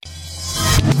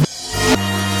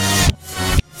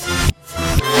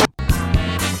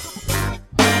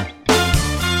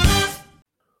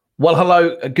Well,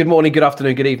 hello, good morning, good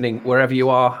afternoon, good evening, wherever you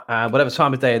are, whatever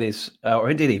time of day it is, or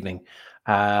indeed evening.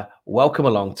 Welcome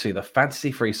along to the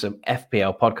Fantasy Threesome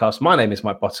FPL podcast. My name is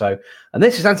Mike Botto, and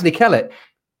this is Anthony Kellett.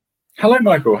 Hello,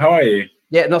 Michael. How are you?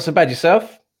 Yeah, not so bad.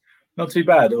 Yourself? Not too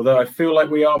bad, although I feel like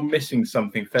we are missing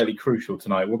something fairly crucial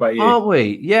tonight. What about you? Aren't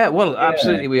we? Yeah, well,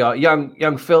 absolutely we are.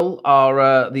 Young Phil,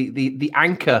 our the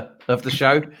anchor of the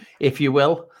show, if you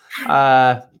will.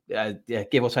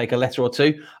 Give or take a letter or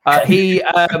two. He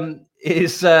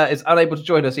is unable to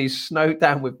join us. He's snowed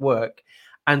down with work,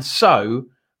 and so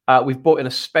we've brought in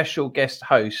a special guest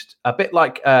host. A bit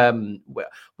like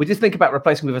we did think about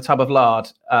replacing with a tub of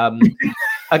lard,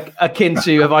 akin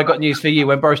to "Have I got news for you?"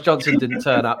 when Boris Johnson didn't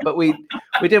turn up, but we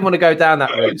didn't want to go down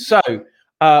that route. So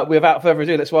without further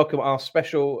ado, let's welcome our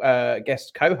special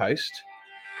guest co-host.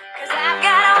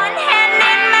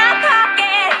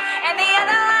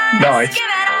 Nice.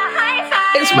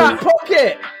 It's Matt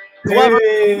Pocket.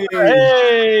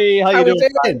 Hey, how you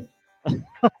doing?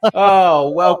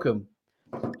 Oh, welcome.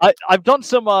 I've done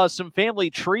some family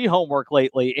tree homework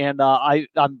lately, and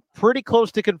I'm pretty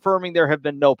close to confirming there have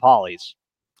been no polys.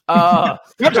 Much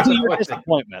to your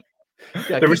disappointment.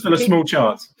 Yeah, there is still a small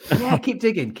chance. Yeah, keep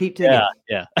digging.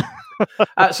 Yeah.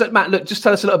 So, Matt, look, just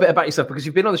tell us a little bit about yourself, because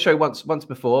you've been on the show once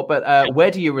before, but where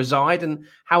do you reside, and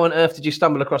how on earth did you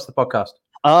stumble across the podcast?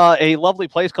 A lovely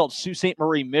place called Sault Ste.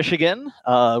 Marie, Michigan.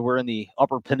 We're in the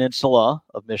Upper Peninsula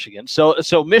of Michigan. So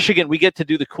Michigan, we get to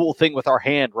do the cool thing with our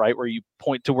hand, right, where you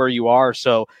point to where you are.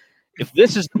 So if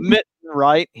this is the mitten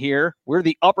right here, we're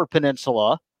the Upper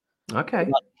Peninsula. Okay.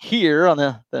 Here on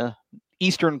the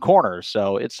eastern corner.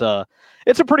 So it's a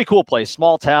pretty cool place,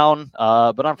 small town.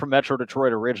 But I'm from Metro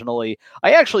Detroit originally.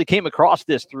 I actually came across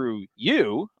this through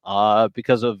you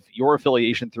because of your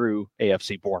affiliation through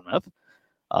AFC Bournemouth.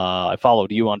 I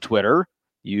followed you on Twitter.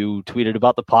 You tweeted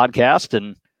about the podcast,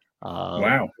 and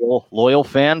wow, loyal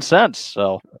fan since.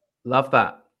 So love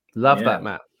that,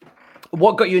 Matt.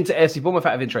 What got you into AFC Bournemouth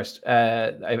out of interest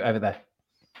over there?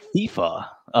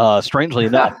 FIFA. Strangely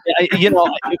enough,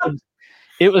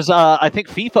 it was I think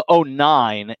FIFA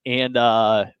 09, and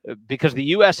because the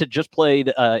U.S. had just played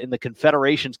in the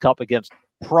Confederations Cup against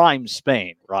prime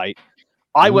Spain, right?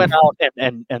 I went out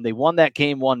and they won that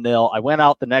game 1-0. I went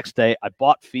out the next day. I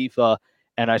bought FIFA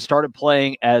and I started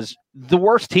playing as the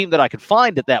worst team that I could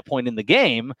find at that point in the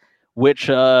game, which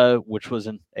was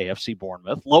an AFC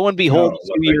Bournemouth. Lo and behold,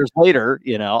 2 years later,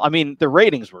 the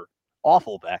ratings were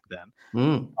awful back then.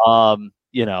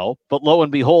 But lo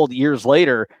and behold, years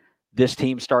later, this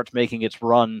team starts making its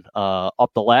run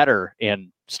up the ladder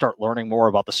and start learning more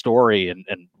about the story. And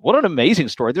what an amazing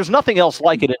story. There's nothing else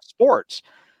like it in sports.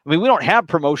 I mean, we don't have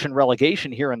promotion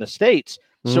relegation here in the States.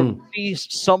 So to see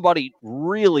somebody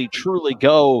really, truly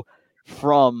go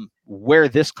from where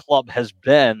this club has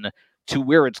been to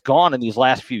where it's gone in these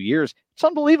last few years, it's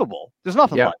unbelievable. There's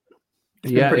nothing like it.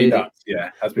 It's been pretty nuts.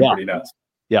 Yeah, has been pretty nuts.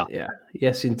 Yeah.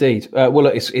 Yes, indeed. Well,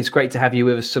 look, it's great to have you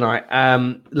with us tonight.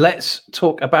 Let's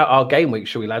talk about our game week,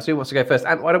 shall we, lads? Who wants to go first?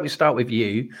 And why don't we start with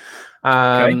you?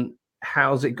 Okay.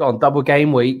 How's it gone? Double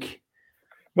game week.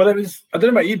 Well, I don't know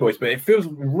about you boys, but it feels a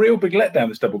real big letdown,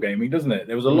 this double game week, doesn't it?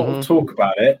 There was a lot of talk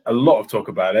about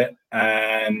it,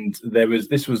 and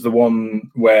this was the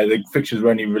one where the fixtures were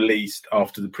only released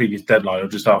after the previous deadline or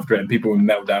just after it, and people were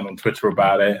meltdown on Twitter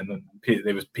about it, and then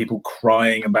there was people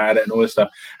crying about it and all this stuff.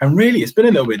 And really, it's been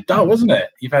a little bit dull, wasn't it?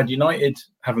 You've had United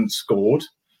haven't scored,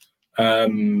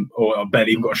 or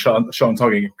barely even got a shot on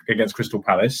target against Crystal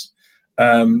Palace.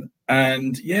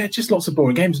 And yeah, just lots of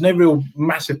boring games, no real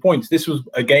massive points. This was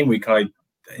a game week I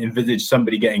envisaged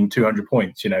somebody getting 200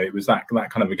 points. It was that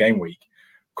kind of a game week.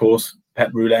 Of course,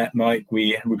 Pep Roulette, Mike,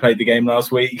 we played the game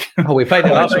last week. Oh, we played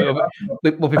it last week.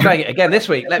 We'll be playing it again this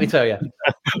week, let me tell you.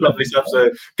 Lovely stuff.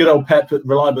 So good old Pep,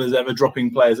 reliable as ever,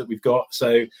 dropping players that we've got.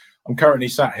 So I'm currently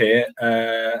sat here.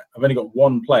 I've only got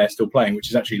one player still playing, which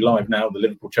is actually live now, the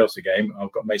Liverpool-Chelsea game.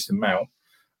 I've got Mason Mount.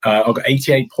 I've got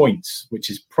 88 points, which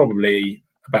is probably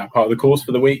about part of the course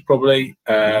for the week, probably.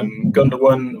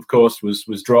 Gundogan, of course,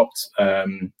 was dropped.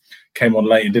 Came on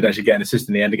late and did actually get an assist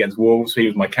in the end against Wolves. He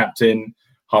was my captain.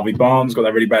 Harvey Barnes got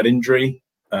that really bad injury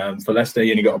for Leicester.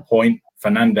 He only got a point.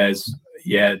 Fernandes,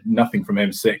 nothing from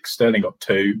him, 6. Sterling got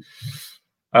 2.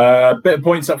 Bit of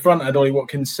points up front. I had Ollie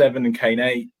Watkins, 7, and Kane,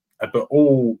 8. But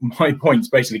all my points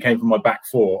basically came from my back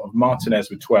 4 of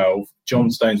Martinez with 12, John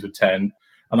Stones with 10.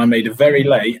 And I made a very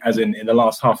late, as in the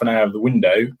last half an hour of the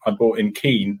window, I bought in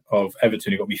Keane of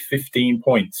Everton, who got me 15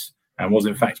 points and was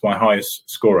in fact my highest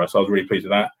scorer. So I was really pleased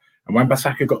with that. And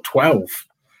Wan-Bissaka got 12.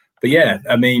 But yeah,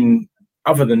 I mean,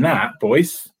 other than that,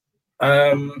 boys,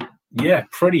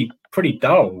 pretty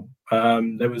dull.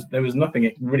 There was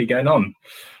nothing really going on.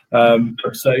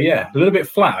 So yeah, a little bit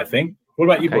flat, I think. What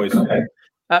about you boys?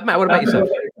 Matt, what about yourself?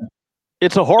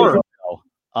 It's a horror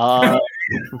show.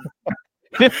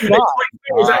 59.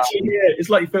 It's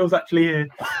like Phil's actually here.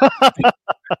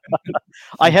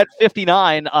 I had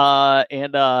 59,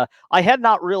 and I had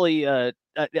not really. I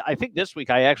think this week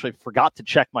I actually forgot to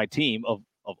check my team of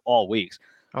all weeks.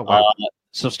 Oh, wow.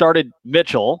 So started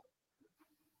Mitchell,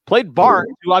 played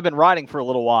Barnes, who I've been riding for a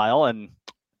little while, and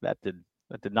that did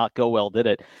not go well, did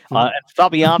it? And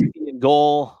Fabianski in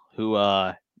goal, who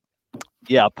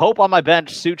Pope on my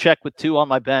bench, Souček with 2 on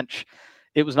my bench.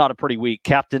 It was not a pretty week.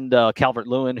 Captained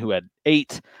Calvert-Lewin, who had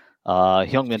 8.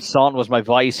 Heung-min Son was my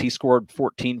vice. He scored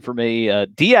 14 for me.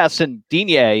 Diaz and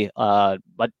Digne,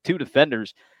 my 2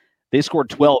 defenders, they scored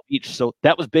 12 each. So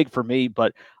that was big for me.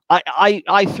 But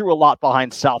I threw a lot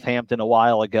behind Southampton a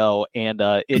while ago, and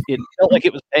it felt like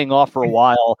it was paying off for a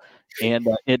while. And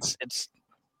it's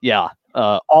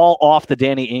all off the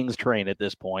Danny Ings train at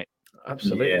this point.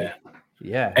 Absolutely.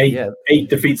 Yeah. 8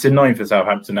 defeats in 9 for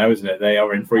Southampton now, isn't it? They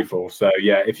are in free fall. So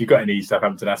yeah, if you've got any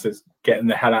Southampton assets, getting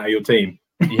the hell out of your team.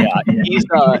 Yeah, he's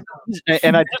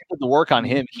and I just did the work on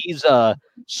him. He's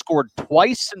scored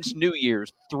twice since New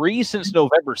Year's, 3 since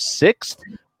November 6th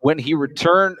when he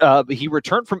returned. He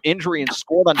returned from injury and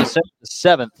scored on December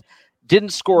 7th. Didn't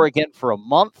score again for a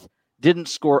month. Didn't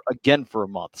score again for a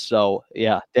month. So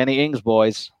yeah, Danny Ings,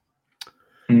 boys.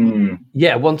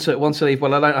 Yeah, one to leave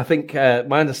well alone. I think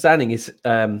my understanding is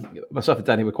myself and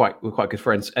Danny we're quite good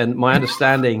friends, and my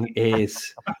understanding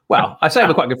is, well, I say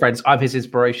we're quite good friends. I'm his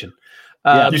inspiration.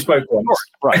 You spoke once,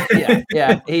 right?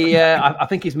 Yeah. He, I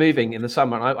think he's moving in the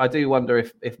summer, and I do wonder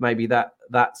if maybe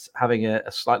that's having a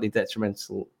slightly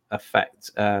detrimental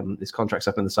effect. His contract's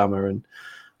up in the summer, and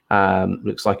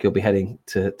looks like he'll be heading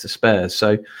to Spurs.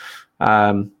 So,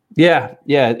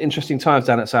 interesting times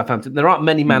down at Southampton. There aren't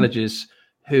many managers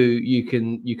who you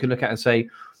can look at and say,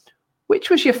 which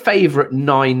was your favourite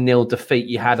 9-0 defeat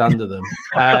you had under them,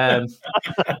 and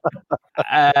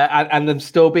them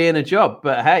still be in a job.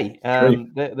 But hey, there we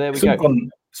go.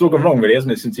 It's all gone wrong, really,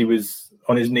 hasn't it? Since he was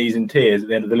on his knees in tears at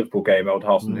the end of the Liverpool game, old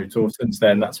Harston Hutor. Since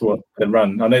then, that's what they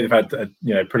run. I know they've had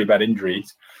pretty bad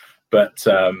injuries, but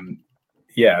I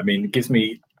mean, it gives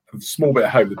me a small bit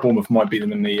of hope that Bournemouth might beat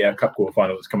them in the cup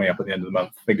quarter-final that's coming up at the end of the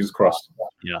month. Fingers crossed.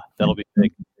 Yeah, that'll be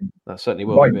big. That certainly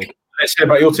will be big. Let's hear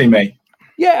about your team, mate.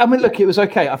 Yeah, I mean, look, it was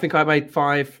okay. I think I made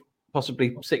 5,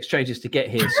 possibly 6 changes to get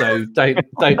here, so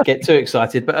don't get too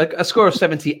excited. But a score of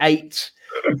 78.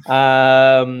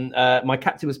 My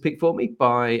captain was picked for me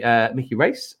by Mickey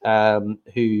Race,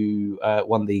 who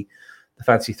won the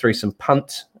fancy threesome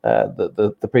punt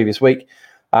the previous week.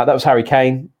 That was Harry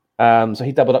Kane, so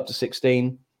he doubled up to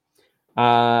 16.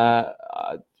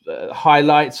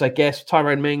 Highlights, I guess: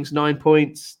 Tyrone Mings 9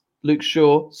 points. Luke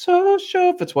Shaw, so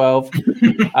sure for 12,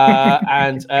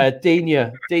 and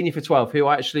Digne for 12, who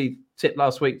I actually tipped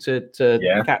last week to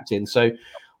captain. So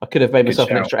I could have made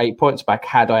myself an extra 8 points back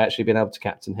had I actually been able to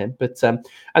captain him. But and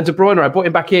De Bruyne, I brought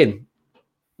him back in,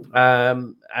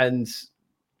 and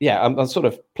yeah, I'm sort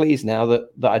of pleased now that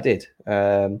I did.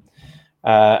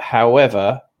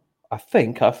 However, I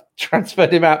think I've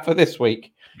transferred him out for this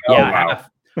week. Oh, wow.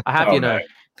 I have,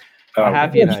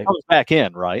 He comes back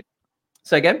in, right?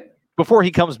 Say again? Before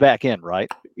he comes back in, right?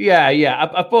 Yeah.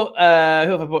 I bought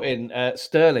who have I bought in?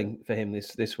 Sterling for him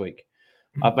this week.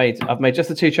 I've made just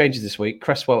the 2 changes this week.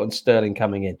 Cresswell and Sterling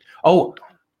coming in. Oh,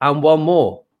 and one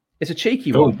more. It's a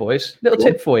cheeky one, boys. Little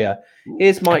tip for you.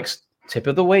 Here's Mike's tip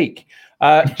of the week.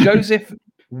 Joseph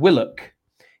Willock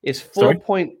is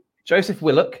Joseph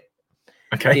Willock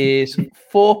is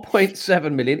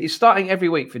 4.7 million. He's starting every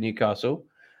week for Newcastle.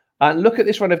 And look at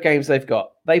this run of games they've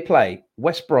got. They play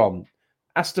West Brom,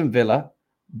 Aston Villa,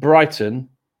 Brighton,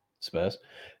 Spurs,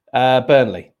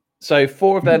 Burnley. So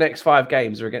 4 of their next 5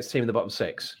 games are against a team in the bottom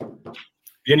 6.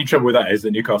 The only trouble with that is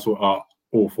that Newcastle are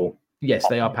awful. Yes,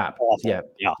 they are, Pap. Yeah.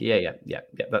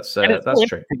 That's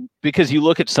true. Because you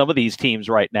look at some of these teams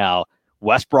right now.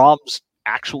 West Brom's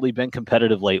actually been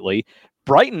competitive lately.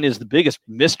 Brighton is the biggest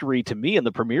mystery to me in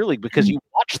the Premier League because you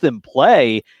watch them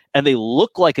play and they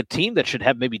look like a team that should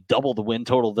have maybe double the win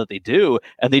total that they do,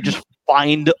 and they just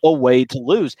find a way to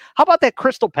lose. How about that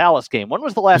Crystal Palace game? When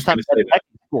was the last time they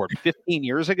scored? 15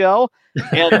 years ago?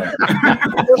 And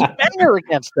it was better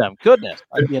against them. Goodness.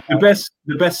 The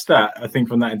best stat, I think,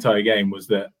 from that entire game was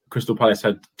that Crystal Palace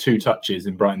had 2 touches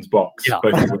in Brighton's box,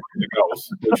 both of them in the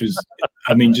goals, which was,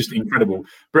 I mean, just incredible.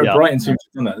 Brighton seems to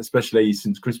have done that, especially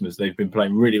since Christmas. They've been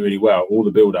playing really, really well, all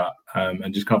the build-up,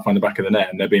 and just can't find the back of the net,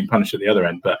 and they're being punished at the other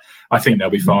end. But I think they'll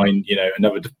be fine.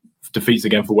 Another defeats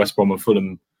again for West Brom and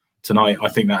Fulham tonight. I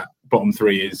think that bottom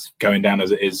 3 is going down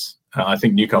as it is. I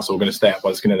think Newcastle are going to stay up by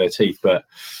the skin of their teeth, but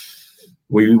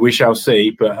we shall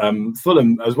see. But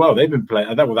Fulham as well, they've been playing.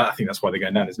 I think that's why they're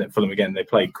going down, isn't it? Fulham again, they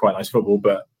play quite nice football,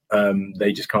 but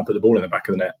they just can't put the ball in the back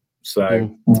of the net.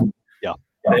 So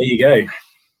there you go.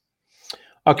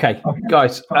 Okay,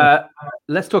 guys,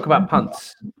 let's talk about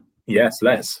punts. Yes,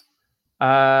 let's.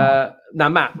 Now,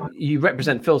 Matt, you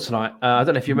represent Phil tonight. I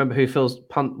don't know if you remember who Phil's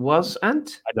punt was,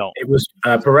 Ant? I don't. It was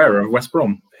Pereira of West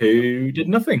Brom, who did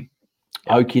nothing.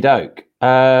 Okie doke.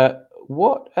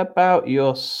 What about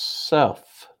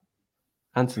yourself,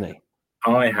 Anthony?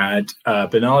 I had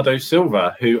Bernardo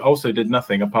Silva, who also did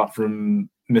nothing apart from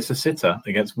miss a sitter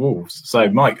against Wolves. So,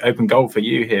 Mike, open goal for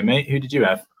you here, mate. Who did you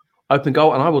have? Open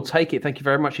goal, and I will take it. Thank you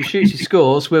very much. He shoots, he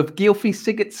scores with Gylfi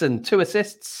Sigurdsson, 2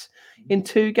 assists in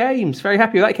 2 games. Very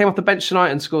happy with that. He came off the bench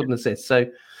tonight and scored an assist. So,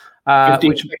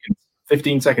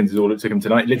 15 seconds is all it took him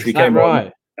tonight. Literally came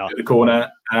right at the corner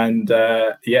and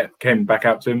came back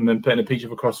out to him and put in a peach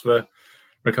of a cross for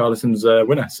Richarlison's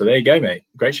winner. So there you go, mate.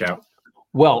 Great shout.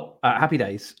 Well, happy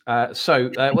days.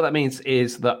 So what that means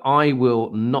is that I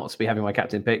will not be having my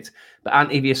captain picked, but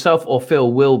either yourself or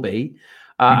Phil will be.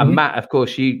 And Matt, of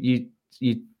course, you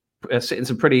sit in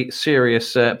some pretty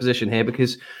serious position here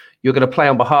because you're going to play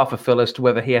on behalf of Phil as to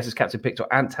whether he has his captain picked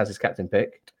or Ant has his captain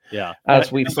picked. Yeah,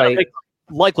 as we play,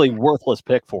 likely worthless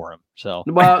pick for him. So,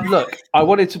 well, look, I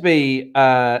wanted to be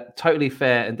totally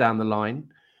fair and down the line.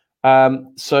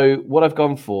 So what I've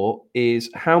gone for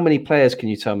is how many players can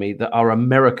you tell me that are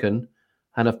American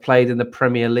and have played in the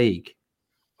Premier League?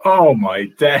 Oh my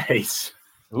days!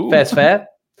 Fair's fair.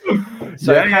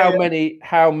 So how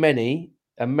many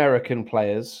American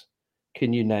players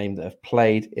can you name that have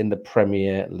played in the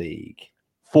Premier League?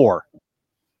 4.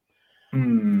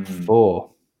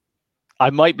 4. I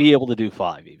might be able to do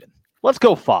 5 even. Let's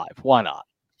go 5. Why not?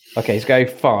 Okay, let's go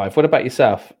 5. What about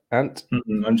yourself, Ant?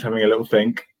 I'm just having a little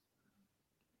think.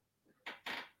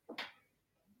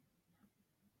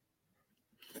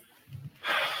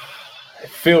 It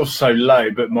feels so low,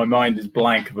 but my mind is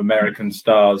blank of American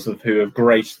stars of who have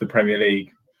graced the Premier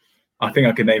League. I think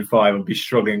I can name 5. I'll be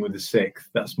struggling with the 6th.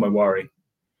 That's my worry.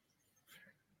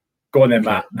 Go on then,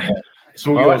 Matt. It's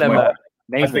all yours, Matt.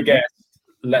 That's the guess.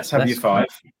 Let's have your 5.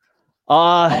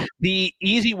 The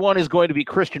easy one is going to be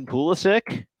Christian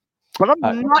Pulisic, but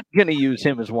I'm not going to use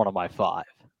him as one of my 5.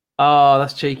 Oh,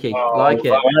 that's cheeky. Like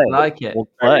it.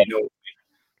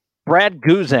 Brad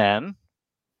Guzan.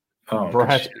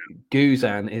 Brad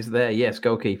Guzan is there. Yes,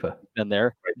 goalkeeper. And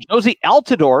there. Josie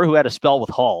Altidore, who had a spell with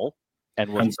Hull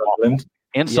and was Sunderland.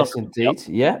 Yes, indeed.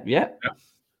 Yeah.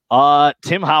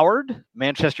 Tim Howard,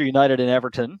 Manchester United and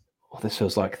Everton. Oh, this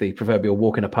feels like the proverbial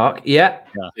walk in a park. Yeah.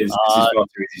 This is far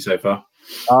too easy so far.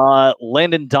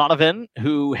 Landon Donovan,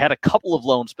 who had a couple of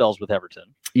loan spells with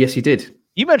Everton. Yes, he did.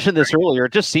 You mentioned this earlier.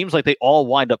 It just seems like they all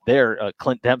wind up there.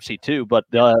 Clint Dempsey, too. But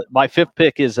my 5th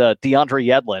pick is DeAndre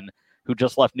Yedlin, who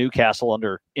just left Newcastle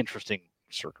under interesting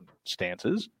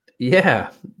circumstances.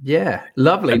 Yeah.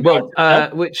 Lovely. Well,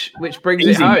 which brings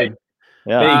it home.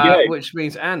 Yeah. There you go. Which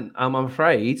means, Anne, I'm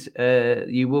afraid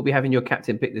you will be having your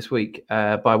captain pick this week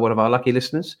by one of our lucky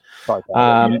listeners.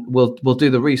 We'll do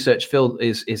the research. Phil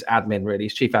is admin, really.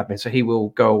 He's chief admin, so he will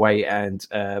go away and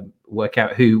work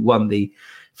out who won the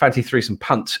Fantasy Threesome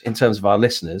punt in terms of our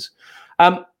listeners.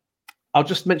 I'll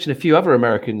just mention a few other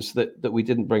Americans that we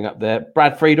didn't bring up there.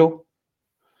 Brad Friedel.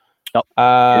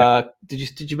 Yep.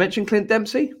 Did you mention Clint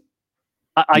Dempsey?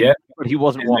 But he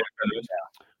wasn't one.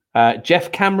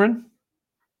 Jeff Cameron.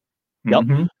 Yep.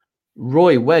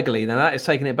 Roy Wegley. Now that is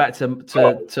taking it back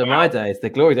to my days, the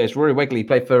glory days. Roy Wegley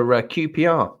played for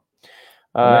QPR.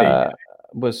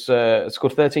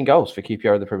 Scored 13 goals for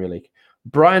QPR in the Premier League.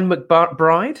 Brian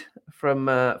McBride from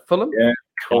Fulham. Yeah, of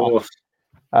course.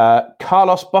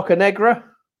 Carlos Bocanegra.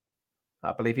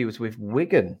 I believe he was with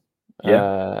Wigan.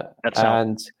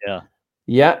 And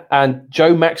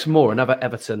Joe Max Moore, another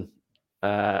Everton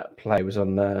player, was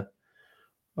on.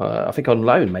 I think on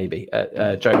loan, maybe,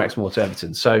 Joe Max Moore to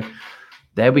Everton. So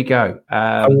there we go.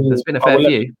 There's been a fair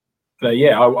few.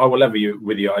 I will level you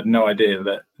with you. I had no idea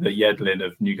that Yedlin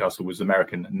of Newcastle was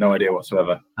American. No idea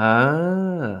whatsoever.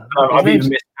 I've even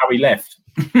missed how he left.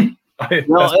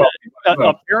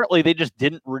 Apparently, they just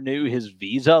didn't renew his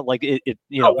visa. Like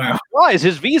surprise,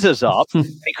 his visa's up.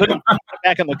 He couldn't get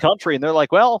back in the country, and they're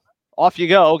like, "Well, off you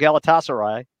go,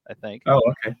 Galatasaray." I think. Oh,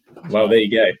 okay. Well, there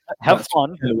you go. Have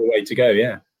fun. That's a way to go.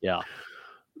 Yeah.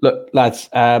 Look, lads.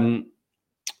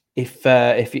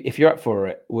 If you're up for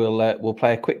it, we'll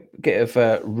play a quick bit of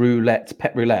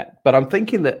pet roulette. But I'm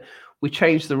thinking that we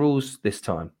change the rules this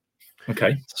time.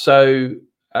 Okay. So,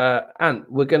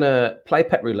 Ant, we're gonna play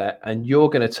pet roulette, and you're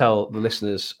gonna tell the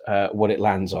listeners what it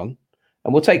lands on,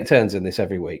 and we'll take turns in this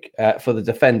every week for the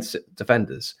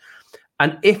defenders.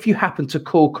 And if you happen to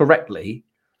call correctly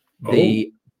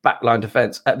the backline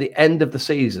defense at the end of the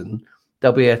season,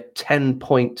 there'll be a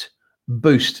 10-point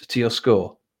boost to your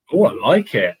score. Oh, I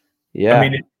like it. Yeah. I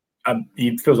mean,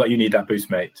 it feels like you need that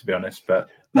boost, mate, to be honest, but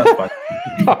that's fine.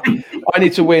 I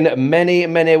need to win many,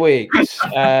 many weeks.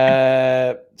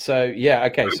 Okay.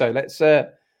 So let's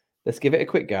give it a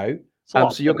quick go.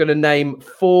 So you're going to name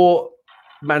 4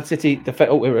 Man City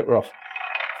defenders. Oh, we're off.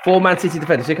 4 Man City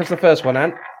defenders. Here comes the first one,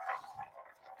 Ant.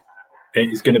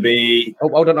 It's going to be... Oh,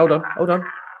 hold on.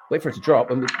 Wait for it to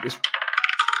drop.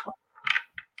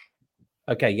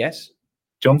 Okay, yes.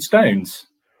 John Stones.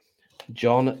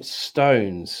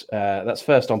 That's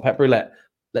first on Pep Roulette.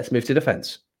 Let's move to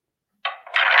defence.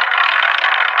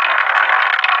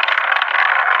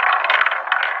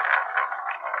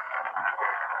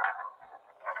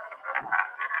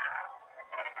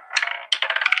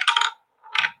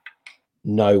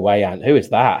 No way, Ant. Who is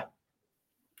that?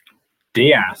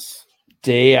 Diaz.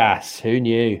 Who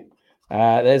knew?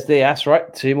 There's Diaz,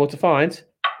 right? 2 more to find.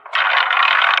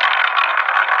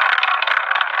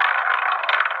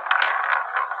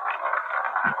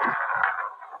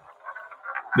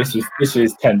 This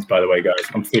is tense, by the way, guys.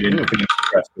 I'm feeling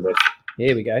impressed with this.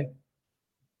 Here we go.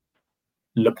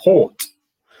 Laporte.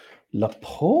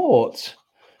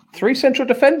 3 central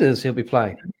defenders he'll be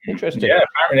playing. Interesting. Yeah,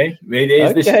 apparently. It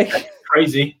is. Okay. This is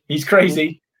crazy. He's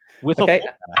crazy. You can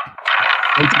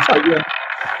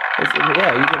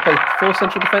play 4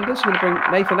 central defenders. You're going to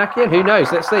bring Nathan Ake in. Who knows?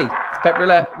 Let's see. It's Pep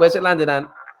Roulette. Where's it landed, Ant?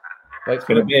 Wait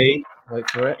for it. Wait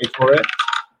for it.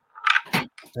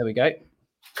 There we go.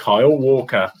 Kyle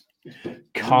Walker.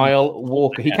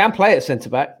 He can play at centre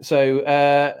back. So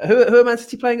who are Man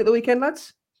City playing at the weekend,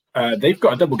 lads? They've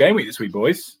got a double game week this week,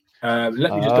 boys. Let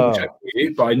me just double check for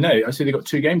you. But I see they've got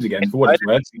 2 games again. For what it's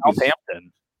worth,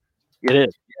 Southampton. It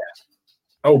is. Yeah.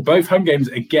 Oh, both home games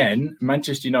again.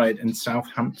 Manchester United and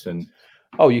Southampton.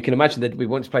 Oh, you can imagine that we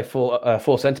want to play 4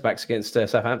 centre backs against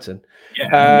Southampton.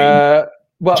 Yeah.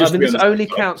 This only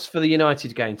counts for the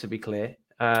United game, to be clear.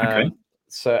 Okay.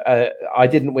 So I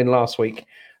didn't win last week.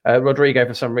 Rodrigo,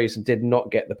 for some reason, did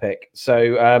not get the pick.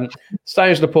 So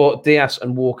Stones, Laporte, Diaz,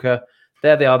 and Walker.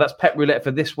 There they are. That's Pep Roulette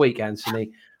for this week,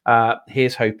 Anthony.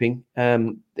 Here's hoping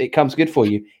it comes good for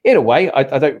you. In a way, I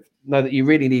don't know that you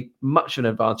really need much of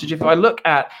an advantage. If I look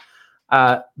at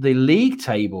the league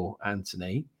table,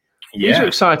 Anthony, these are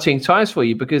exciting times for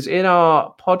you because in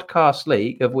our podcast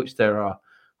league, of which there are,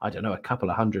 a couple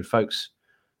of hundred folks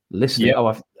listening.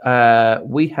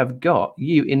 We have got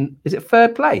you in, is it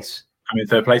 3rd place? I'm in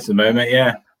 3rd place at the moment,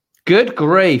 yeah. Good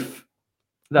grief.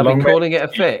 They'll be calling it a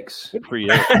fix. Good for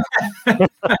you.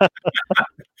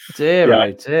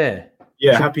 Dear.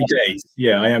 Yeah, happy days.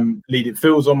 Yeah, I am leading.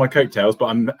 Phil's on my coattails, but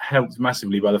I'm helped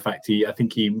massively by the fact I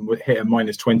think he hit a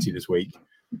 -20 this week.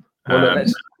 Well,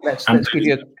 let's give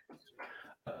you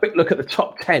a quick look at the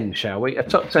top 10, shall we? A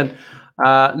top 10.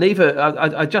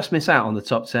 I just miss out on the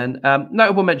top 10.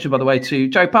 Notable mention, by the way, to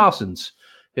Joe Parsons,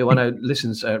 who I know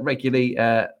listens regularly,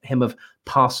 him of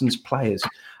Parsons Players.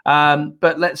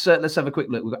 But let's have a quick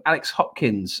look. We've got Alex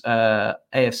Hopkins,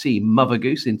 AFC Mother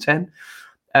Goose in 10.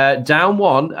 Down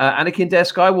 1, Anakin Dare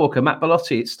Skywalker, Matt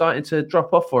Bellotti. It's starting to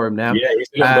drop off for him now.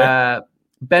 Yeah,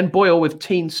 Ben Boyle with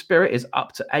Teen Spirit is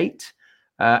up to 8.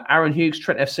 Aaron Hughes,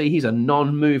 Trent FC, he's a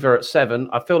non-mover at 7.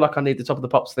 I feel like I need the Top of the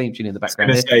Pops theme tune in the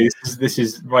background. I was going to say, this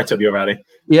is right up your alley.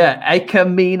 Yeah,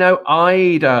 Ekamino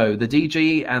Ido, the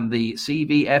DG and the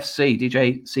CVFC,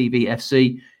 DJ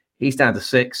CVFC, he's down to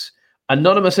 6.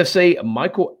 Anonymous FC,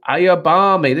 Michael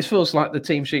Ayabami. This feels like the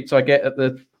team sheets I get at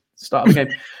the start of the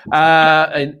game.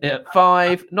 At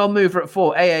 5, non-mover at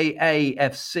 4,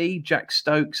 AAAFC, Jack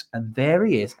Stokes, and there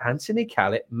he is, Anthony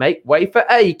Callett. Make way for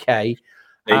AK. There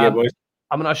you go, boys.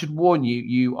 I should warn you,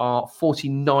 you are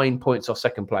 49 points off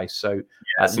 2nd place. So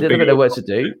a little bit of work to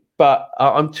do, but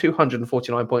I'm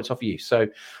 249 points off you. So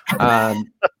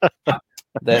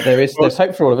there's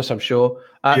hope for all of us, I'm sure.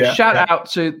 Shout out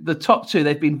to the top 2.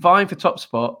 They've been vying for top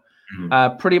spot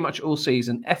pretty much all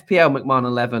season. FPL McMahon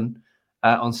 11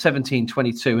 on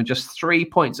 17-22 and just 3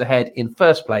 points ahead in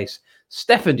 1st place.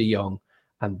 Stefan de Jong,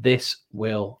 and this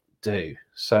will do.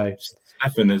 So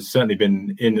Stefan has certainly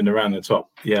been in and around the top,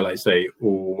 like I say,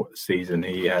 all season.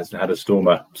 He has had a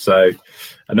stormer. So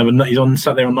he's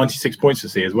sat there on 96 points to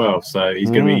see as well. So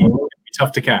he's going to be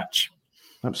tough to catch.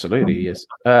 Absolutely, he is.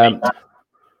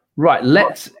 Right,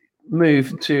 let's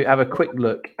move to have a quick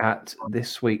look at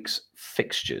this week's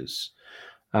fixtures.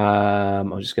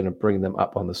 I'm just going to bring them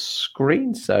up on the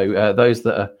screen. So those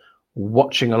that are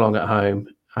watching along at home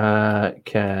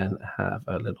can have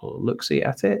a little look-see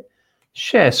at it.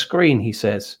 Share screen, he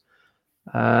says.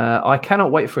 I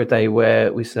cannot wait for a day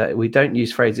where we don't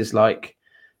use phrases like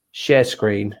share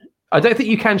screen. I don't think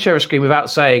you can share a screen without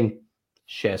saying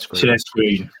share screen. Share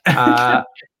screen.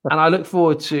 And I look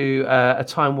forward to a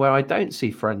time where I don't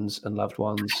see friends and loved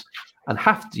ones and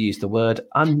have to use the word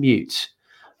unmute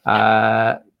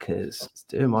because it's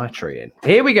doing my tree in.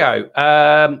 Here we go.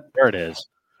 There it is.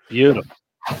 Beautiful.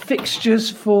 Fixtures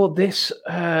for this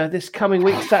coming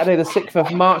week, Saturday the 6th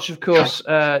of March, of course.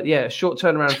 Short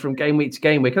turnaround from game week to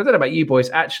game week. I don't know about you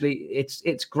boys. Actually,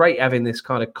 it's great having this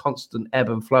kind of constant ebb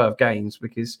and flow of games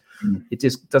because it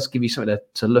just does give you something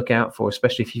to look out for,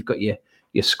 especially if you've got your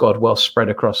squad well spread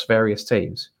across various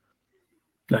teams.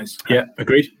 Nice. Yeah,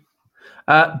 agreed.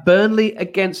 Burnley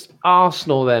against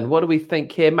Arsenal then. What do we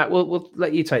think here? Matt, we'll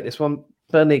let you take this one.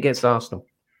 Burnley against Arsenal.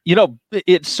 You know,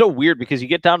 it's so weird because you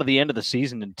get down to the end of the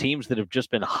season and teams that have just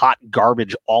been hot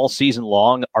garbage all season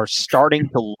long are starting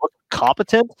to look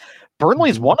competent.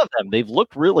 Burnley's one of them. They've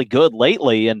looked really good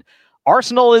lately, and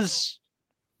Arsenal is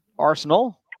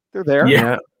Arsenal. They're there.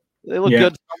 Yeah. They look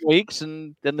good some weeks,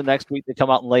 and then the next week they come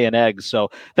out and lay an egg.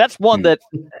 So that's one that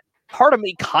part of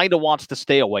me kind of wants to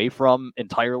stay away from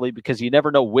entirely because you never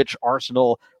know which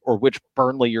Arsenal or which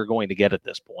Burnley you're going to get at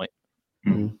this point.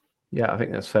 Mm. Yeah, I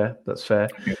think that's fair. That's fair.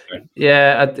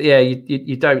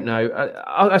 You don't know.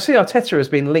 I see Arteta has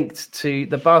been linked to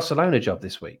the Barcelona job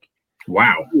this week.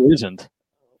 Wow. Who isn't?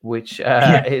 Which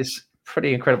is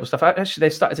pretty incredible stuff. Actually, they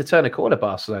started to turn a corner,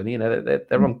 Barcelona. You know,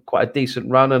 they're on quite a decent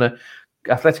run, and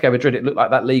Atletico Madrid, it looked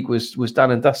like that league was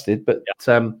done and dusted, but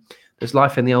there's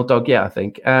life in the old dog, I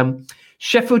think.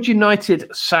 Sheffield United,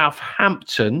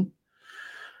 Southampton.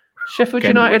 Sheffield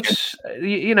United,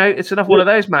 you know, it's another one of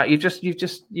those, Matt. You've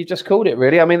just called it,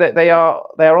 really. I mean, they are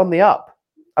on the up.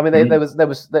 I mean, there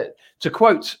was to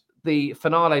quote the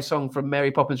finale song from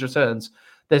Mary Poppins Returns.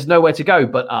 There's nowhere to go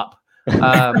but up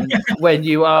when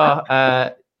you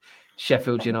are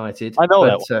Sheffield United. I know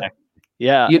that.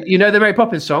 Yeah, you know the Mary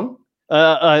Poppins song.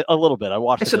 A little bit. I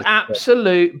watched. It's an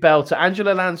absolute belter.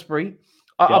 Angela Lansbury.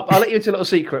 I'll let you into a little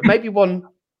secret. Maybe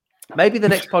the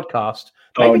next podcast.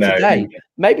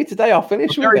 Maybe today I'll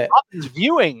finish with it. Poppins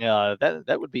viewing.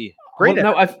 That would be great. Well,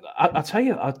 no, I'll tell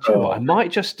you. I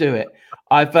might just do it.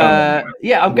 I'm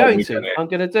going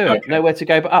to do it. Nowhere to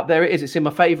go but up. There it is. It's in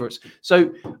my favourites.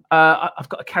 So I've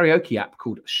got a karaoke app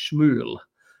called Schmool,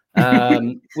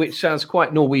 which sounds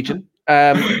quite Norwegian.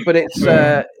 But it's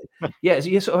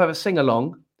you sort of have a sing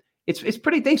along. It's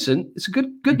pretty decent. It's a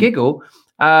good giggle.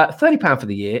 £30 for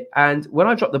the year. And when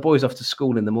I drop the boys off to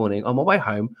school in the morning, on my way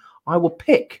home, I will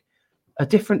pick a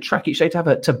different track each day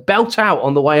to belt out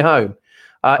on the way home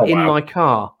my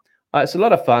car. It's a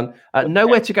lot of fun.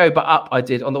 Nowhere to go but up. I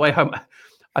did on the way home.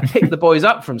 I picked the boys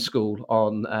up from school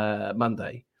on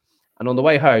Monday, and on the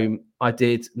way home, I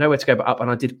did Nowhere to Go but Up,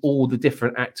 and I did all the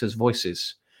different actors'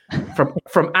 voices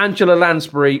from Angela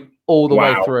Lansbury all the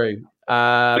way through.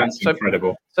 That's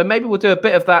incredible. So maybe we'll do a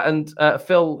bit of that, and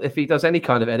Phil, if he does any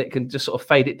kind of edit, can just sort of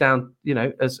fade it down, you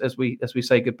know, as we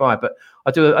say goodbye. But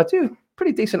I do a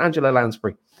pretty decent Angela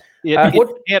Lansbury.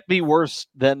 It can't be worse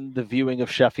than the viewing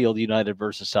of Sheffield United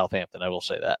versus Southampton. I will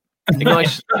say that.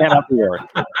 Nice. Cannot be worse.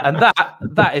 And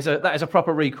that is a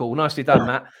proper recall. Nicely done,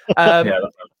 Matt.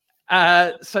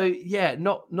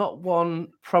 Not one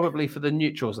probably for the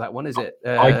neutrals. That one, is it?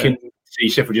 I can see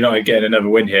Sheffield United getting another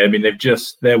win here. I mean,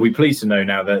 we're pleased to know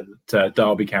now that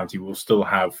Derby County will still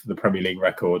have the Premier League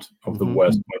record of the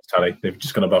worst points tally. They've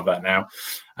just gone above that now.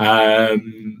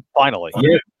 Finally.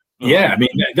 Yeah. I mean,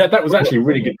 that was actually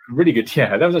really good.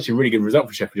 Yeah, that was actually a really good result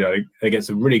for Sheffield United against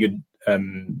a really good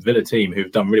Villa team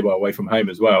who've done really well away from home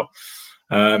as well.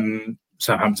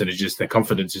 Southampton their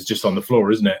confidence is just on the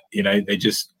floor, isn't it? You know, they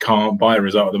just can't buy a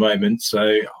result at the moment.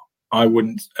 So I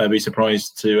wouldn't be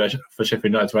surprised for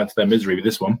Sheffield United to add to their misery with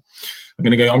this one. I'm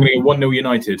going to go 1-0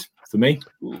 United for me.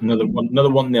 Another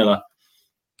 1-0.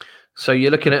 So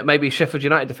you're looking at maybe Sheffield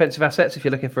United defensive assets if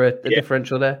you're looking for a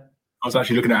differential there. I was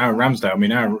actually looking at Aaron Ramsdale. I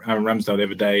mean, Aaron Ramsdale the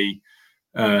other day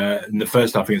in the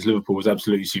first half against Liverpool was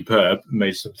absolutely superb.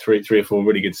 Made some three or four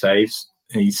really good saves.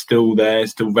 He's still there,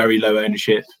 still very low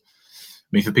ownership.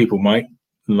 I mean, for people, Mike,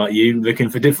 like you, looking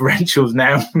for differentials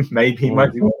now, maybe he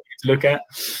might be one to look at.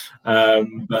 I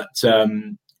mean,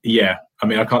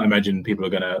 I can't imagine people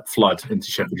are going to flood into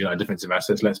Sheffield United defensive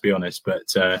assets, let's be honest.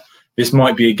 But this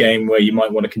might be a game where you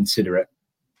might want to consider it.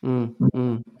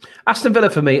 Aston Villa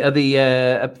for me are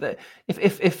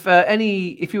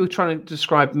if you were trying to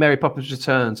describe Mary Poppins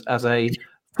Returns as a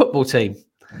football team,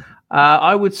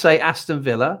 I would say Aston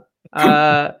Villa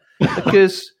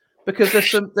because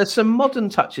there's some modern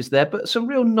touches there, but some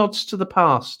real nods to the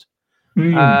past.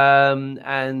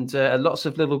 and lots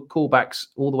of little callbacks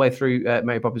all the way through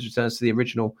Mary Poppins Returns to the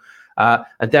original,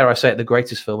 and dare I say it, the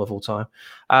greatest film of all time.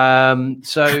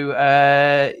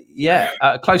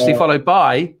 Closely followed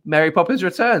by Mary Poppins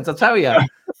Returns. I'll tell you,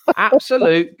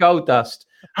 absolute gold dust.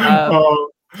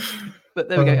 But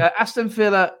there we go. Aston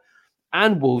Villa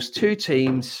and Wolves, two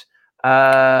teams.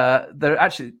 They're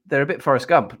a bit Forrest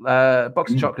Gump.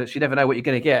 Box of chocolates. You never know what you're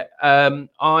going to get.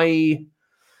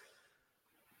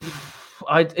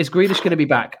 Is Grealish going to be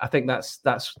back? I think that's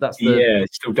the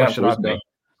still question I've got.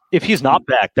 If he's not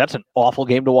back, that's an awful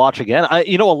game to watch again. A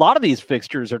lot of these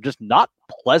fixtures are just not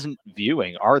pleasant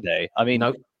viewing, are they? I mean,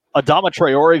 Adama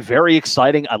Traore, very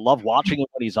exciting. I love watching him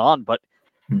when he's on, but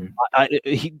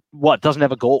he doesn't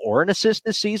have a goal or an assist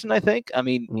this season, I think. I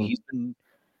mean,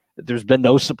 there's been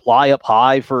no supply up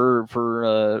high for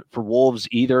Wolves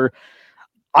either.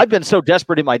 I've been so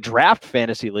desperate in my draft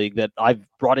fantasy league that I've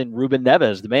brought in Ruben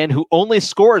Neves, the man who only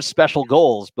scores special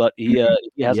goals, but he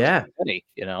has many,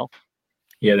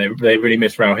 Yeah, they really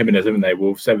missed Raul Jimenez, haven't they,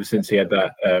 Wolves? Ever since he had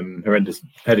that horrendous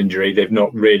head injury, they've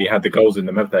not really had the goals in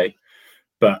them, have they?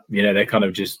 But, they're kind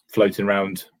of just floating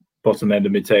around bottom end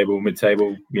of mid-table, not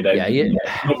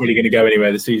really going to go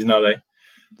anywhere this season, are they?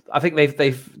 I think they've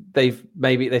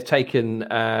taken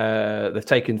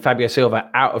Fabio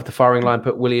Silva out of the firing line,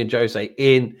 put Willian Jose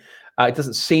in. It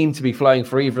doesn't seem to be flowing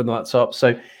for either of them at the top.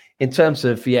 So in terms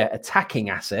of attacking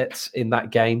assets in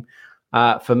that game,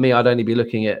 for me, I'd only be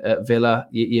looking at Villa.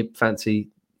 You fancy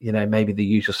maybe the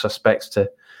usual suspects to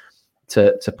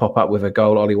pop up with a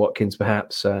goal. Ollie Watkins,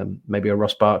 perhaps, maybe a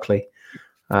Ross Barkley.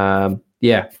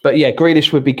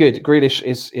 Grealish would be good. Grealish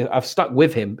is I've stuck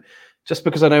with him just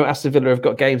because I know Aston Villa have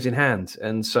got games in hand,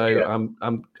 and so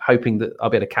I'm hoping that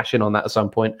I'll be able to cash in on that at some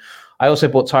point. I also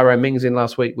bought Tyrone Mings in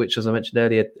last week, which, as I mentioned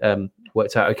earlier,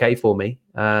 worked out okay for me.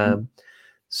 We'll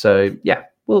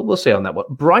see on that one.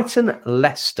 Brighton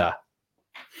Leicester.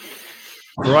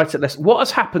 What has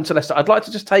happened to Leicester? I'd like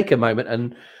to just take a moment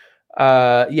and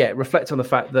reflect on the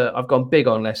fact that I've gone big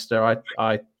on Leicester.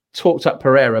 I talked up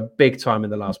Pereira big time in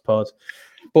the last pod.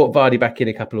 Bought Vardy back in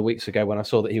a couple of weeks ago when I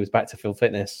saw that he was back to full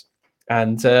fitness.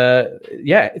 And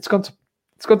it's gone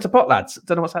to pot, lads.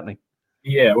 Don't know what's happening.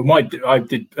 Yeah, well, I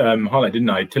did highlight, didn't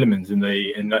I? Tielemans in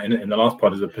the last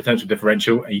part as a potential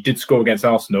differential. He did score against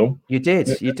Arsenal. You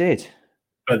did.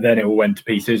 But then it all went to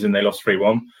pieces and they lost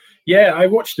 3-1. Yeah, I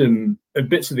watched them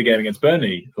bits of the game against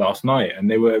Burnley last night, and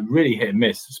they were really hit and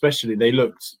miss. Especially they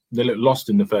looked lost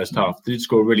in the first half. They did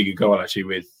score a really good goal actually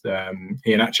with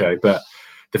Iheanacho, but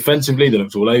defensively they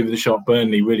looked all over the shop.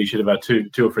 Burnley really should have had two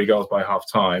or three goals by half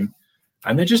time.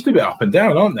 And they're just a bit up and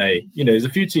down, aren't they? There's a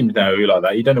few teams now who are like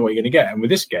that. You don't know what you're going to get. And with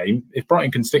this game, if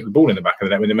Brighton can stick the ball in the back of the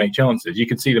net when they make chances, you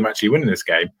could see them actually winning this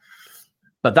game.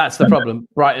 But that's the problem.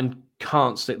 Brighton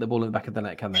can't stick the ball in the back of the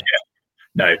net, can they? Yeah.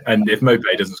 No. And if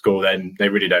Mobley doesn't score, then they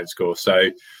really don't score. So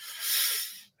I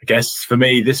guess for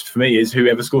me is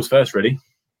whoever scores first, really.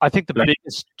 I think the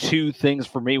biggest two things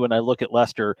for me when I look at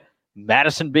Leicester,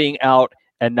 Maddison being out,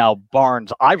 and now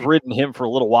Barnes. I've ridden him for a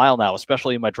little while now,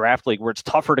 especially in my draft league where it's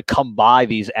tougher to come by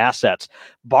these assets.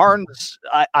 Barnes,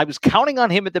 I was counting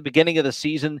on him at the beginning of the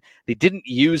season. They didn't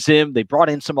use him. They brought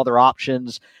in some other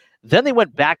options. Then they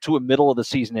went back to a middle of the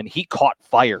season and he caught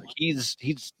fire. He's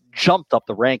jumped up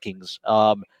the rankings.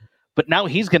 But now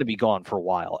he's going to be gone for a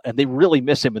while, and they really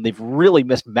miss him, and they've really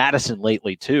missed Maddison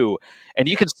lately too. And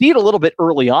you can see it a little bit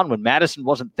early on when Maddison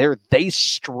wasn't there. They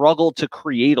struggled to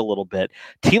create a little bit.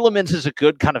 Tielemans is a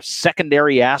good kind of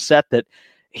secondary asset that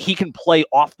he can play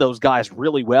off those guys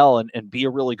really well and be a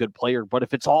really good player. But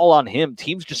if it's all on him,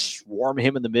 teams just swarm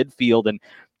him in the midfield, and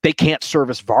they can't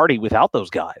service Vardy without those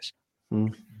guys. I'll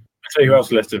tell you who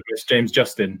else Leicester missed, James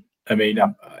Justin. I mean,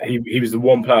 he was the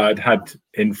one player I'd had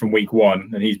in from week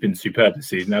one, and he's been superb this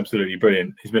season, absolutely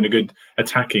brilliant. He's been a good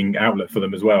attacking outlet for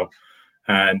them as well.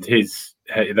 And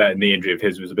that knee injury of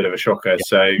his was a bit of a shocker.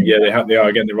 So, yeah, they are,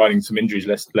 again, they're riding some injuries,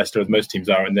 Leicester, as most teams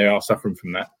are, and they are suffering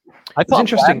from that. I thought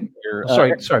it's interesting.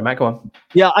 Sorry, Matt, go on.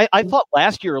 Yeah, I thought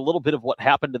last year a little bit of what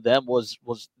happened to them was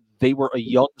they were a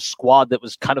young squad that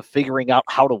was kind of figuring out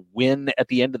how to win at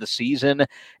the end of the season,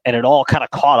 and it all kind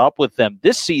of caught up with them.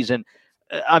 This season,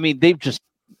 I mean, the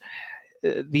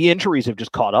injuries have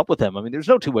just caught up with them. I mean, there's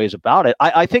no two ways about it.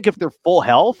 I think if they're full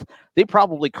health, they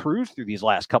probably cruise through these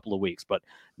last couple of weeks, but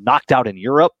knocked out in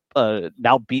Europe,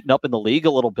 now beaten up in the league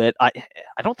a little bit. I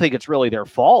don't think it's really their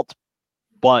fault,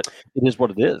 but it is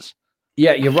what it is.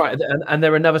 Yeah, you're right. And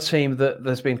they're another team that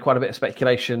there's been quite a bit of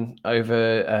speculation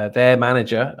over their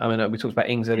manager. I mean, we talked about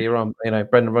Ings earlier on.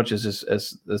 Brendan Rodgers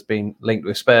has been linked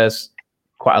with Spurs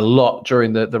quite a lot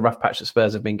during the rough patch that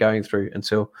Spurs have been going through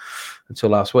until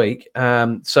last week.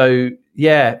 So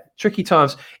Yeah, tricky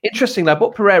times. Interesting. I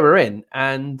put Pereira in,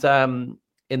 and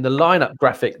in the lineup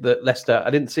graphic that Leicester, I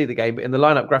didn't see the game, but in the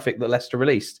lineup graphic that Leicester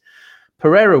released,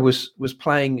 Pereira was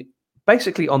playing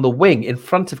basically on the wing in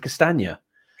front of Castagna.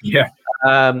 Yeah.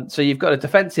 So you've got a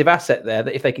defensive asset there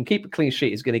that if they can keep a clean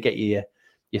sheet is going to get you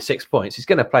your 6 points. He's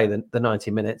going to play the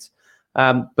 90 minutes.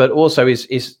 But also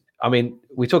is I mean,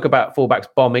 we talk about fullbacks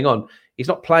bombing on. He's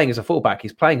not playing as a fullback.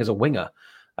 He's playing as a winger.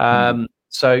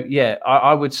 So yeah,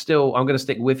 I'm going to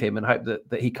stick with him and hope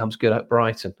that he comes good at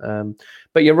Brighton.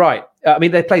 But you're right. I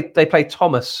mean, they play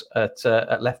Thomas at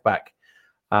left back.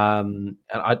 And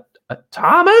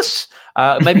Thomas,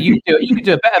 maybe you could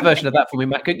do a better version of that for me,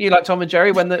 Matt. Couldn't you, like Tom and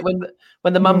Jerry, when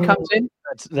the mum comes in?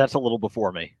 That's a little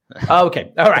before me. Oh,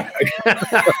 okay, all right.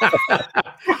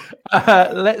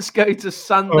 Let's go to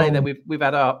Sunday. Then we've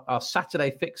had our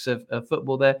Saturday fix of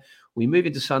football. There, we move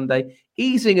into Sunday,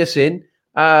 easing us in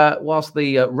whilst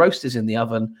the roast is in the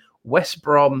oven. West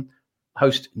Brom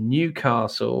host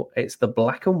Newcastle. It's the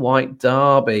black and white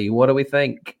derby. What do we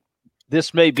think?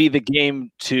 This may be the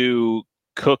game to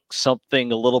cook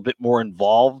something a little bit more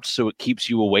involved so it keeps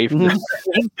you away from this.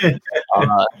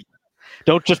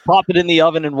 Don't just pop it in the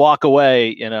oven and walk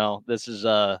away. This is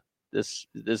this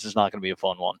is not going to be a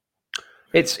fun one.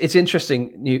 It's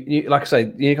interesting. Like I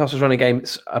say, Newcastle's running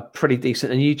games are pretty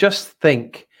decent, and you just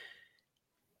think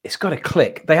it's got to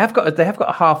click. They have got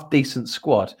a half decent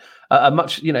squad. A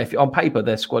much, if on paper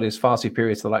their squad is far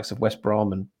superior to the likes of West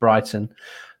Brom and Brighton,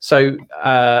 so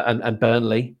and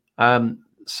Burnley.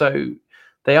 So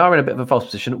they are in a bit of a false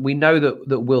position. We know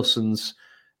that Wilson's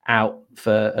out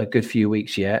for a good few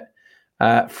weeks yet.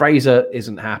 Fraser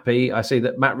isn't happy. I see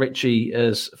that Matt Ritchie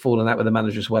has fallen out with the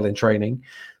manager as well in training.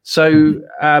 So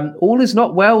all is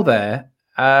not well there.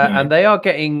 And they are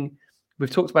getting,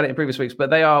 we've talked about it in previous weeks, but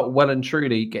they are well and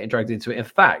truly getting dragged into it. In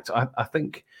fact, I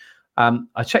think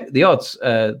I checked the odds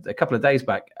a couple of days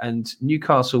back, and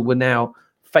Newcastle were now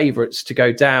favourites to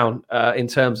go down in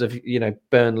terms of,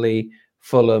 Burnley,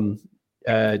 Fulham,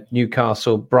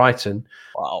 Newcastle, Brighton.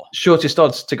 Wow. Shortest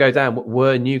odds to go down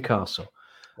were Newcastle.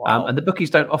 Wow. And the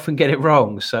bookies don't often get it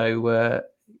wrong. So,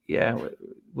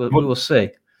 we'll see.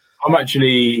 I'm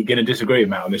actually going to disagree with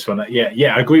Matt on this one.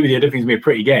 Yeah, I agree with you. I don't think it's going to be a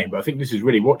pretty game, but I think this is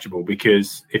really watchable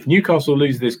because if Newcastle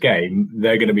lose this game,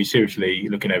 they're going to be seriously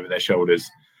looking over their shoulders.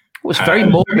 Well, it's very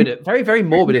morbid. Very, very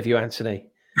morbid of you, Anthony.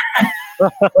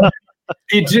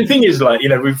 The thing is,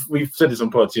 we've said this on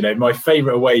pods. My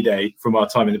favourite away day from our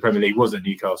time in the Premier League was at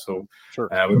Newcastle. Sure.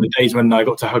 The days when I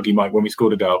got to hug you, Mike, when we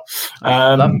scored a goal.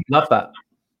 Love that.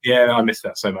 Yeah, I miss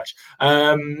that so much.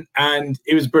 And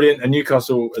it was brilliant. And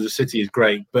Newcastle as a city is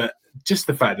great, but just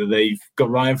the fact that they've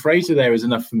got Ryan Fraser there is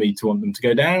enough for me to want them to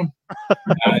go down.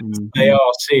 And they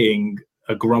are seeing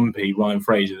a grumpy Ryan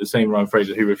Fraser, the same Ryan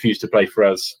Fraser who refused to play for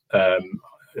us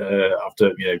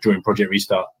after during Project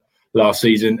Restart last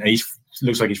season. And he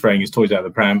looks like he's throwing his toys out of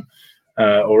the pram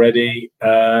already.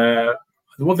 The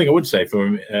one thing I would say for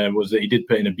him was that he did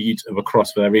put in a beaut of a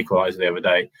cross for their equaliser the other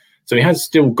day. So he has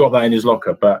still got that in his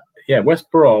locker. But yeah, West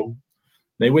Brom,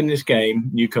 they win this game.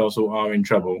 Newcastle are in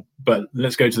trouble. But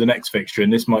let's go to the next fixture.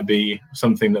 And this might be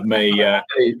something that may...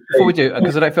 Before we do,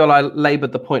 because I don't feel I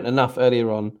laboured the point enough earlier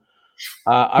on,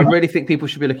 I really think people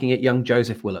should be looking at young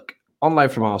Joseph Willock, on loan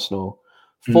from Arsenal,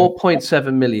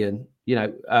 4.7 million.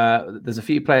 There's a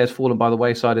few players fallen by the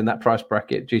wayside in that price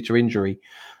bracket due to injury.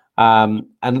 And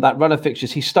that run of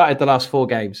fixtures, he started the last 4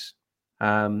 games.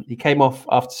 He came off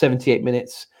after 78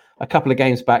 minutes, a couple of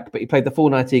games back, but he played the full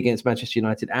 90 against Manchester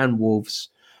United and Wolves.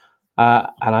 And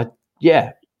I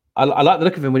like the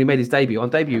look of him when he made his debut.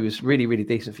 On debut, he was really, really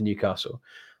decent for Newcastle.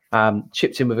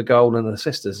 Chipped in with a goal and an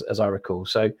assist, as I recall.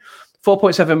 So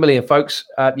 4.7 million, folks.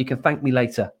 You can thank me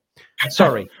later.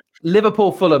 Sorry.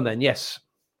 Liverpool, Fulham then, yes.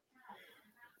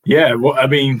 Yeah, well, I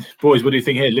mean, boys, what do you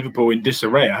think here? Liverpool in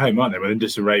disarray at home, aren't they? Well, in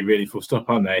disarray, really, full stop,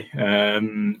 aren't they?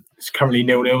 It's currently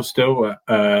 0-0 still.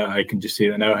 I can just see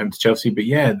that now, home to Chelsea. But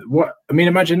yeah,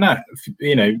 imagine that.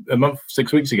 A month,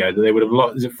 6 weeks ago, that they would have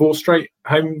lost. Is it 4 straight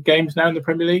home games now in the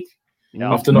Premier League?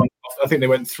 Yeah. I think they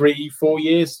went 3-4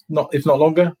 years, if not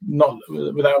longer, not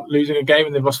without losing a game,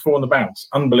 and they've lost 4 on the bounce.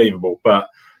 Unbelievable. But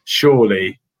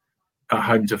surely, at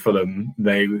home to Fulham,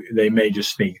 they may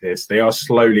just sneak this. They are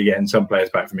slowly getting some players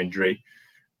back from injury.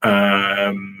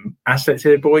 Assets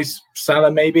here, boys.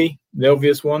 Salah, maybe the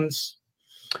obvious ones.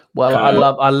 Well,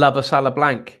 I love a Salah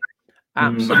blank.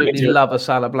 Absolutely love a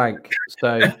Salah blank.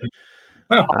 So,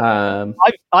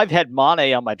 I've had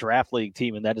Mane on my draft league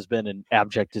team, and that has been an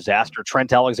abject disaster.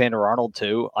 Trent Alexander-Arnold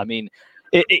too. I mean,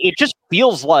 it just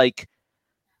feels like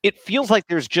it feels like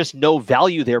there's just no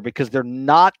value there because they're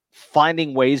not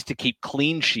finding ways to keep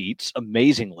clean sheets.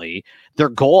 Amazingly, their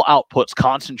goal output's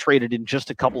concentrated in just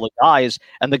a couple of guys,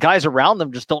 and the guys around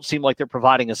them just don't seem like they're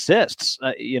providing assists.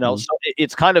 So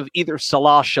it's kind of either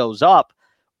Salah shows up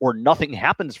or nothing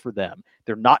happens for them.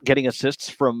 They're not getting assists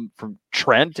from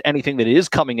Trent. Anything that is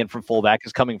coming in from fullback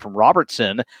is coming from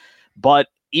Robertson, but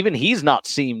even he's not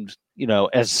seemed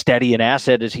as steady an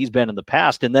asset as he's been in the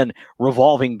past. And then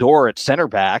revolving door at center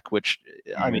back, which,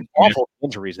 awful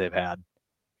injuries they've had.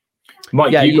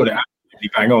 Mike, you got it absolutely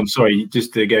bang on. Sorry,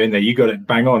 just to go in there, you got it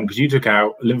bang on because you took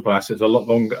out Liverpool assets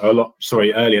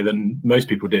earlier than most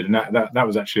people did. And that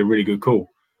was actually a really good call.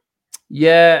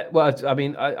 Yeah, well,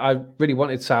 I really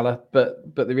wanted Salah,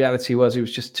 but the reality was he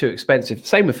was just too expensive.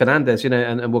 Same with Fernandes,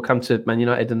 and we'll come to Man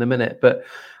United in a minute. But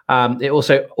it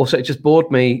also it just bored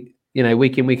me,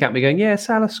 week in, week out, me going, yeah,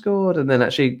 Salah scored. And then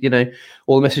actually,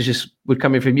 all the messages would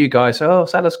come in from you guys. Oh,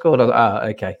 Salah scored. I was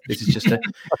like, okay, this is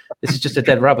just a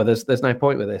dead rubber. There's no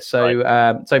point with this.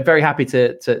 So, so very happy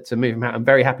to move him out. I'm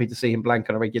very happy to see him blank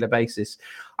on a regular basis.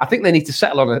 I think they need to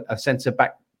settle on a centre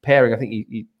back pairing. I think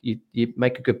you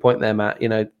make a good point there, Matt.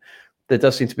 There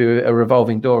does seem to be a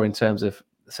revolving door in terms of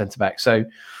centre back. So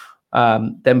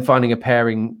them finding a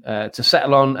pairing to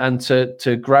settle on and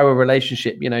to grow a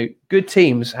relationship. Good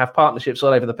teams have partnerships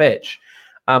all over the pitch,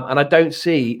 and I don't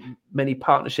see many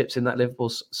partnerships in that Liverpool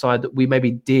side that we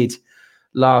maybe did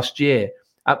last year.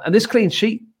 And this clean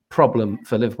sheet problem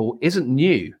for Liverpool isn't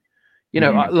new.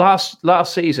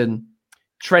 Last season,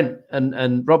 Trent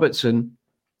and Robertson,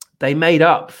 they made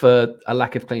up for a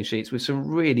lack of clean sheets with some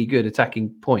really good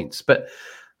attacking points. But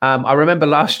I remember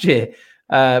last year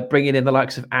bringing in the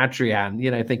likes of Adrian,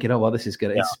 thinking, oh, well, this is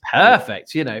good. It's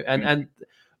perfect, and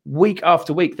week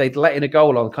after week, they'd let in a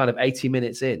goal on kind of 80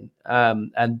 minutes in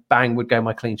and bang would go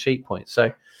my clean sheet point.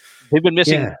 So they've been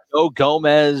missing Joe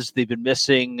Gomez. They've been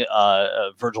missing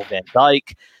Virgil van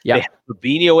Dijk. Yeah. They had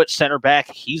Fabinho at center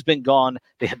back. He's been gone.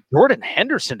 They had Jordan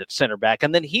Henderson at center back,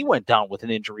 and then he went down with an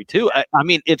injury too.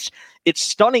 It's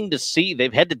stunning to see.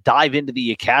 They've had to dive into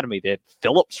the academy. They had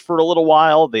Phillips for a little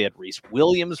while. They had Reece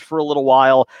Williams for a little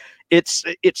while. It's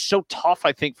so tough,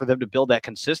 I think, for them to build that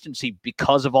consistency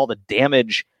because of all the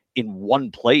damage in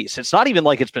one place. It's not even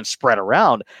like it's been spread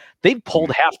around. They've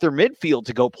pulled half their midfield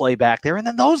to go play back there, and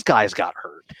then those guys got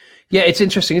hurt. Yeah, it's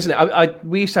interesting, isn't it?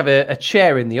 We used to have a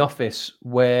chair in the office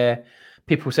where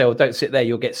people say, well, don't sit there,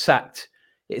 you'll get sacked.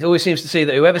 It always seems to see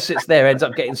that whoever sits there ends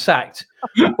up getting sacked.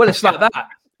 Well, it's like that.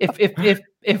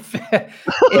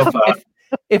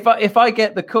 If I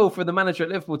get the call from the manager at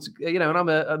Liverpool, and I'm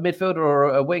a midfielder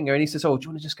or a winger, and he says, "Oh, do you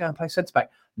want to just go and play centre back?"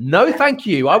 No, thank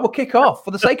you. I will kick off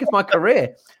for the sake of my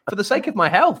career, for the sake of my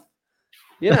health.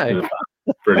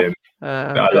 Brilliant.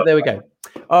 There we go.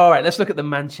 All right, let's look at the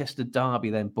Manchester derby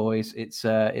then, boys. It's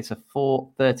a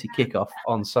 4:30 kickoff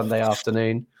on Sunday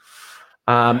afternoon.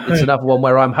 It's another one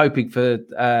where I'm hoping for.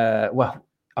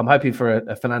 I'm hoping for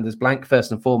a Fernandes blank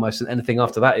first and foremost, and anything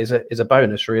after that is a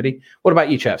bonus, really. What about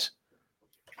you, chaps?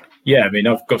 Yeah,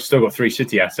 I've still got 3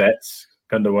 City assets: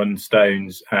 Gundogan,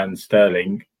 Stones, and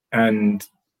Sterling. And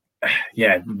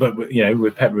but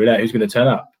with Pep Roulette, who's going to turn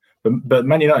up? But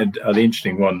Man United are the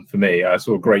interesting one for me. I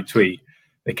saw a great tweet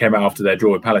that came out after their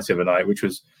draw with Palace the other night, which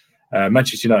was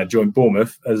Manchester United joined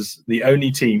Bournemouth as the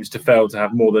only teams to fail to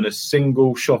have more than a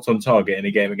single shot on target in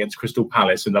a game against Crystal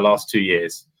Palace in the last 2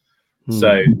 years. So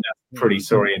that's a pretty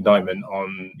sorry indictment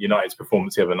on United's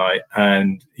performance the other night.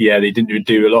 And they didn't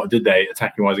do a lot, did they,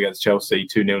 attacking wise against Chelsea?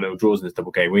 2-0 draws in this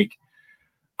double game week.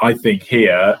 I think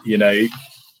here,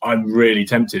 I'm really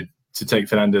tempted to take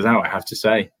Fernandes out, I have to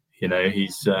say.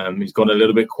 He's gone a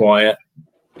little bit quiet.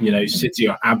 City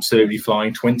are absolutely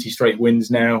flying, 20 straight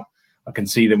wins now. I can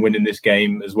see them winning this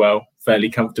game as well, fairly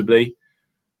comfortably.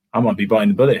 I might be biting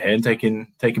the bullet here and taking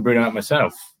Bruno out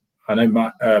myself. I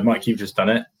know, Mike, you've just done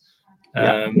it.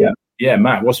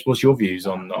 Matt, what's your views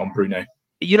on Bruno?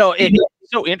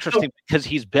 It's so interesting because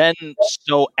he's been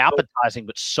so appetizing,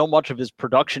 but so much of his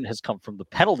production has come from the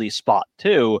penalty spot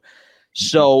too.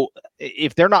 So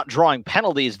if they're not drawing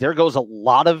penalties, there goes a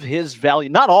lot of his value.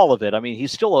 Not all of it.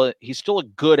 He's still a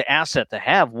good asset to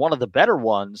have, one of the better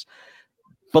ones.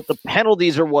 But the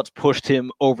penalties are what's pushed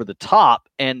him over the top,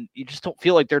 and you just don't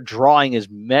feel like they're drawing as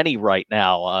many right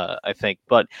now, I think.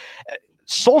 But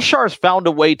Solskjaer's found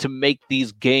a way to make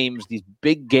these games, these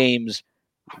big games,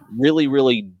 really,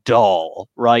 really dull,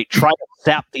 right? Try to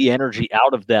sap the energy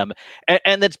out of them.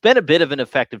 And that's been a bit of an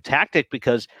effective tactic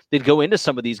because they'd go into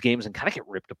some of these games and kind of get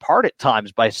ripped apart at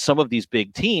times by some of these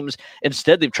big teams.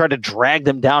 Instead, they've tried to drag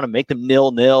them down and make them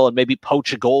 0-0 and maybe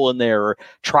poach a goal in there or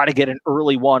try to get an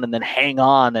early one and then hang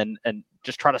on and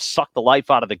just try to suck the life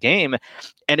out of the game.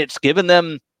 And it's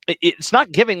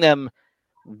not giving them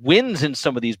wins in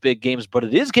some of these big games, but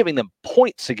it is giving them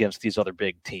points against these other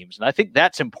big teams. And I think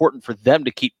that's important for them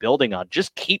to keep building on.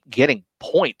 Just keep getting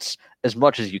points as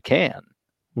much as you can.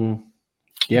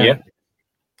 Yeah,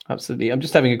 absolutely. I'm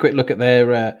just having a quick look at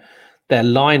their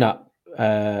lineup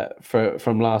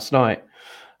from last night.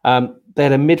 They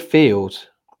had a midfield,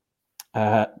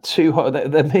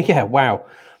 wow.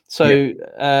 So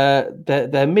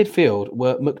their midfield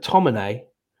were McTominay,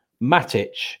 Matic,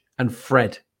 and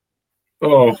Fred.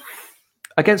 Oh,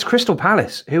 against Crystal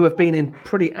Palace, who have been in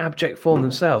pretty abject form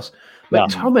themselves.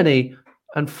 McTominay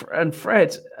and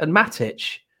Fred and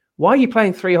Matic. Why are you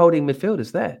playing 3 holding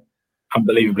midfielders there?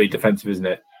 Unbelievably defensive, isn't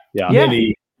it? Yeah.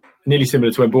 Nearly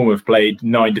similar to when Bournemouth played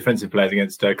 9 defensive players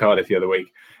against Cardiff the other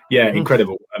week. Yeah,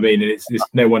 incredible. I mean, it's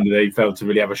no wonder they failed to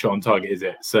really have a shot on target, is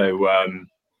it? So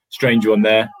strange one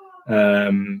there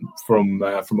from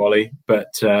Ollie,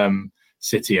 but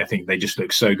City, I think they just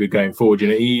look so good going forward. You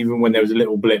know, even when there was a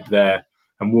little blip there,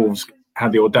 and Wolves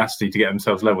had the audacity to get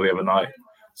themselves level the other night,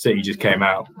 City just came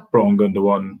out, brought on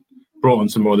Gundogan, brought on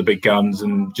some more of the big guns,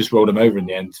 and just rolled them over in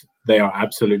the end. They are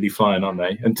absolutely flying, aren't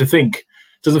they? And to think, it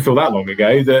doesn't feel that long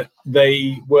ago that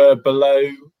they were below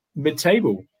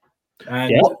mid-table.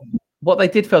 And what they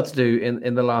did fail to do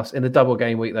in the double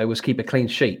game week though was keep a clean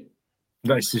sheet.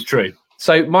 This is true.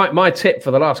 So my tip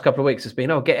for the last couple of weeks has been,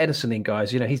 get Ederson in,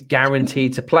 guys. You know, he's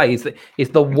guaranteed to play. He's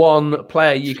the one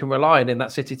player you can rely on in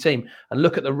that City team. And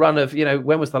look at the run of,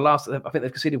 when was the last? I think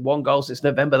they've conceded 1 goal since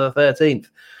November the 13th.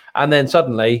 And then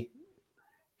suddenly,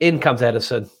 in comes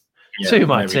Ederson to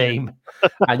my team.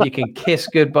 And you can kiss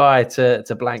goodbye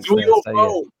to blanks.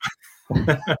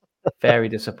 Very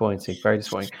disappointing. Very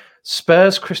disappointing.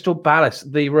 Spurs Crystal Palace.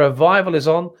 The revival is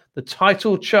on. The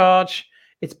title charge.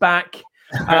 It's back.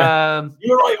 You're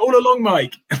right all along,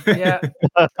 Mike.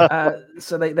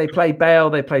 So they play Bale,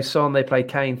 they play Son, they play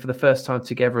Kane for the first time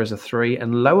together as a 3,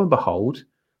 and lo and behold,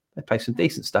 they play some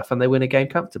decent stuff and they win a game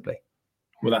comfortably.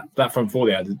 Well, that front 4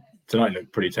 they had tonight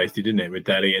looked pretty tasty, didn't it? With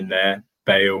Dele in there,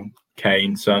 Bale,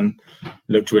 Kane, Son,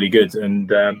 looked really good.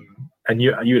 And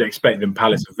you would expect them.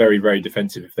 Palace are very, very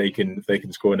defensive. If they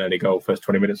can score an early goal first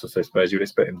 20 minutes or so, Spurs, you would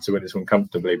expect them to win this one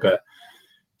comfortably. But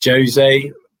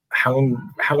Jose, how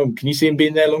long can you see him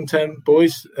being there long term,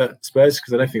 boys, at Spurs?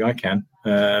 Because I don't think I can.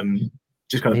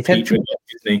 Just kind of featuring,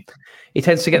 isn't he? He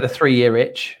tends to get the 3-year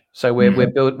itch, so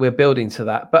we're building to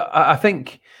that. But I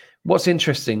think what's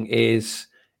interesting is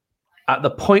at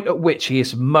the point at which he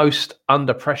is most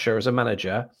under pressure as a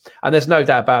manager, and there's no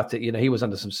doubt about it. He was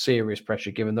under some serious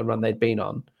pressure given the run they'd been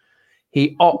on.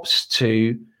 He opts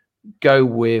to go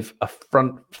with a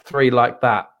front 3 like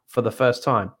that for the first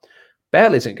time.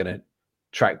 Bale isn't going to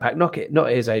track back, not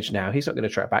at his age now. He's not going to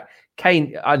track back.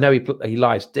 Kane, I know he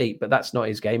lies deep, but that's not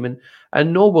his game,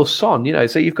 and nor will Son.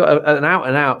 So you've got an out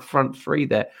and out front 3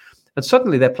 there, and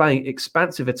suddenly they're playing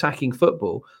expansive attacking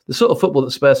football, the sort of football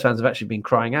that Spurs fans have actually been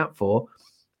crying out for,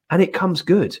 and it comes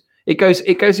good. It goes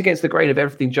against the grain of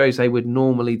everything Jose would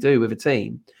normally do with a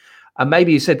team, and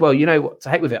maybe you said, well, you know what, to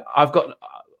heck with it. I've got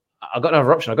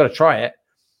another option. I've got to try it,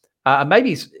 and maybe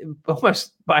he's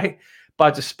almost by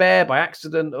despair, by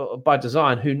accident, or by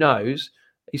design, who knows?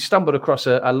 He stumbled across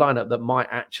a lineup that might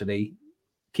actually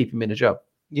keep him in a job.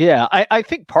 Yeah, I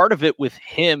think part of it with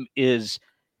him is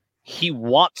he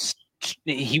wants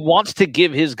to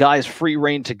give his guys free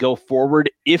rein to go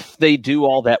forward if they do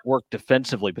all that work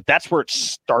defensively. But that's where it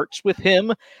starts with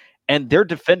him. And their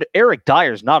defender, Eric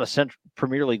Dyer, is not a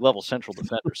Premier League level central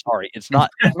defender. Sorry, it's not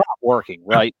working,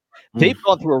 right? They've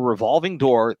gone through a revolving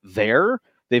door there.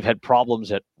 They've had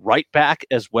problems at right back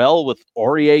as well, with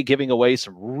Aurier giving away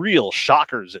some real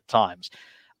shockers at times.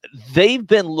 They've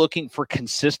been looking for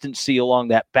consistency along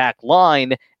that back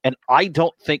line, and I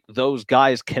don't think those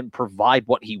guys can provide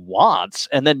what he wants.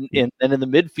 And then in the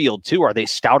midfield, too, are they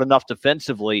stout enough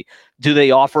defensively? Do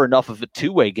they offer enough of a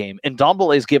two-way game? And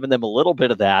Ndombele's given them a little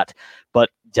bit of that, but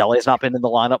Dele's not been in the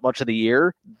lineup much of the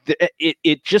year.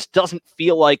 It just doesn't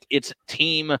feel like it's a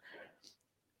team.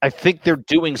 I think they're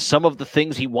doing some of the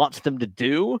things he wants them to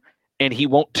do, and he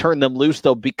won't turn them loose,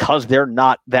 though, because they're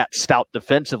not that stout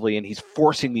defensively, and he's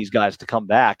forcing these guys to come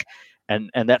back, and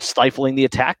that's stifling the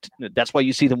attack. That's why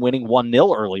you see them winning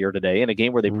 1-0 earlier today in a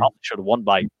game where they probably should have won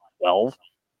by 12.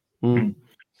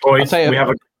 Boys, we have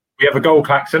a goal,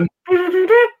 Claxon.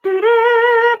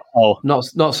 Oh,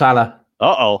 not Salah.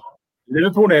 Uh-oh.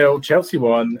 Liverpool 0, Chelsea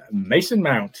 1, Mason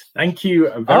Mount. Thank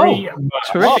you very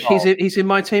much. Terrific. He's in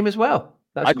my team as well.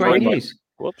 That's great news.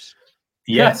 Whoops.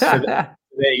 Yes. So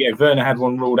there you go. Werner had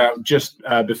one ruled out just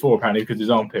before, apparently, because his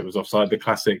armpit was offside, the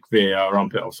classic VAR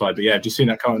armpit offside. But yeah, just seen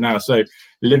that coming now. So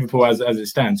Liverpool, as it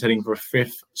stands, heading for a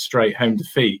 5th straight home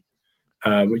defeat,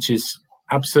 which is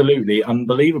absolutely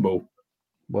unbelievable.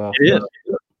 Well, it is.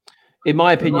 In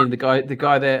my opinion, the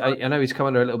guy there, I know he's come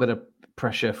under a little bit of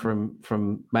pressure from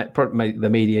the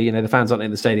media. You know, the fans aren't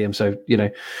in the stadium, so you know,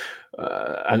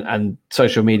 and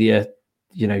social media.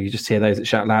 You know, you just hear those that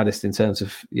shout loudest in terms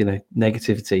of, you know,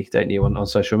 negativity, don't you, on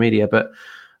social media? But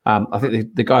I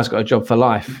think the guy's got a job for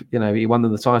life. You know, he won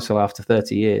them the title after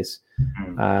 30 years.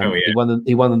 He won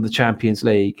them the Champions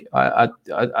League. And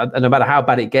no matter how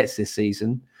bad it gets this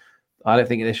season, I don't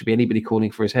think there should be anybody calling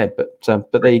for his head. But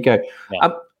there you go.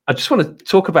 Yeah. I just want to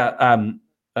talk about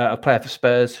a player for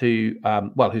Spurs who,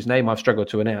 whose name I've struggled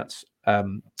to announce.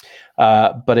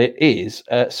 But it is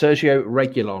Sergio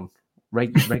Reguilon.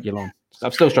 Reguilon.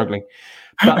 I'm still struggling.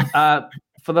 But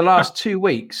for the last 2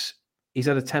 weeks, he's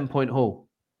had a 10-point haul.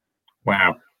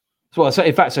 Wow. Well, so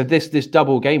in fact, this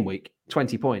double game week,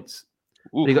 20 points.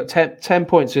 So he got 10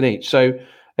 points in each. So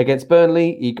against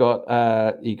Burnley, he got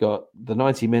the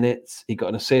 90 minutes, he got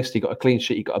an assist, he got a clean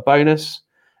sheet, he got a bonus.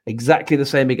 Exactly the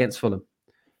same against Fulham.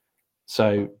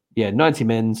 So yeah, 90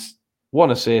 mins,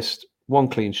 1 assist, 1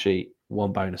 clean sheet,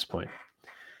 1 bonus point.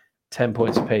 10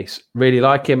 points apiece. Really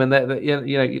like him, and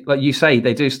you know, like you say,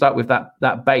 they do start with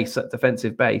that base, that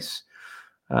defensive base.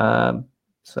 So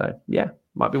yeah,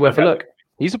 might be worth a look.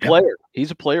 He's a player. Yeah.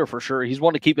 He's a player for sure. He's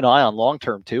one to keep an eye on long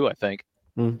term too, I think.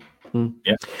 Mm-hmm.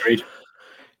 Yeah, agreed.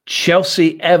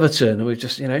 Chelsea, Everton. We've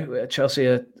just, you know, Chelsea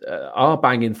are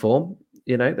banging form.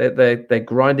 You know, they're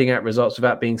grinding out results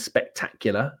without being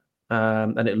spectacular,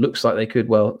 and it looks like they could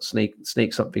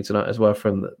sneak something tonight as well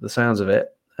from the sounds of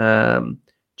it.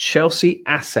 Chelsea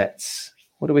assets.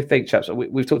 What do we think, chaps?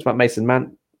 We've talked about Mason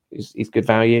Mount. He's good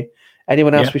value.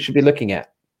 Anyone else we should be looking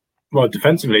at? Well,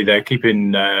 defensively, they're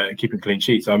keeping clean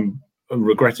sheets. I'm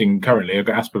regretting currently. I've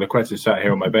got Azpilicueta sat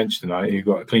here on my bench tonight. Who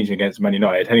got a clean sheet against Man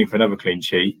United, heading for another clean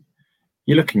sheet.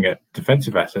 You're looking at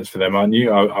defensive assets for them, aren't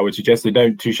you? I would suggest they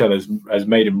don't. Tuchel has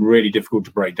made them really difficult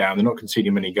to break down. They're not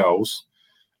conceding many goals.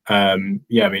 I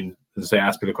mean, as I say,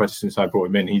 Azpilicueta, since I brought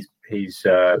him in, he's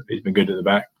been good at the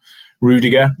back.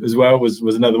 Rudiger as well was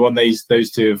another one.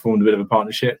 Those two have formed a bit of a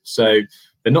partnership. So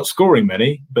they're not scoring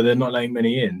many, but they're not letting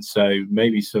many in. So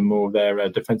maybe some more of their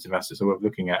defensive assets are worth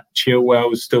looking at.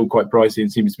 Chilwell is still quite pricey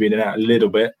and seems to be in and out a little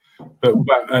bit. But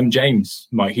James,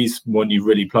 Mike, he's one you've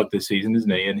really plugged this season,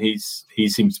 isn't he? And he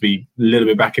seems to be a little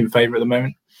bit back in favour at the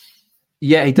moment.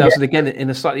 Yeah, he does. Yeah. And again, in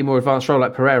a slightly more advanced role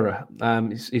like Pereira,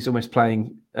 he's almost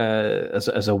playing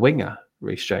as a winger,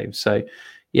 Reece James. So,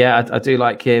 yeah, I do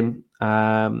like him.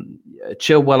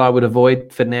 Chilwell, I would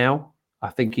avoid for now. I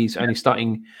think he's only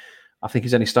starting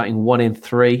 1 in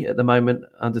 3 at the moment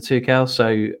under Tuchel.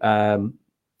 So, I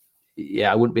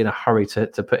wouldn't be in a hurry to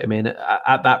put him in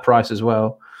at that price as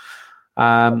well.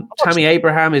 Tammy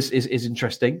Abraham is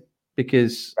interesting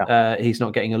because he's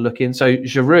not getting a look in. So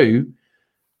Giroud,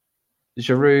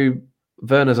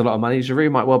 Werner's a lot of money.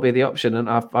 Giroud might well be the option, and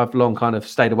I've long kind of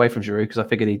stayed away from Giroud because I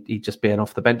figured he'd just be an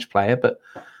off the bench player, but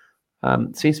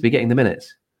seems to be getting the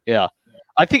minutes. Yeah.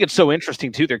 I think it's so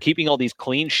interesting too. They're keeping all these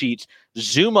clean sheets.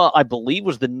 Zuma, I believe,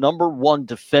 was the #1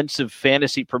 defensive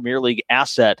fantasy Premier League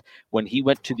asset when he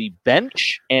went to the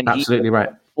bench, and absolutely right.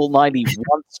 Full 90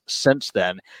 once since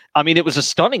then. I mean, it was a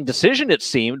stunning decision, it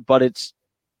seemed, but it's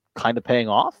kind of paying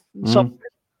off.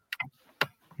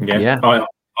 Yeah.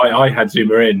 I had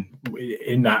Zuma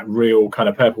in that real kind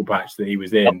of purple patch that he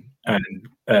was in,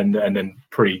 and then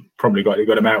probably got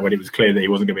him out when it was clear that he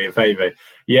wasn't going to be in favour.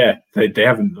 Yeah, they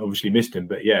haven't obviously missed him,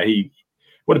 but yeah,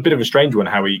 what a bit of a strange one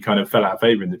how he kind of fell out of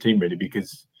favour in the team really,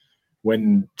 because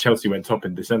when Chelsea went top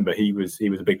in December, he was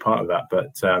a big part of that.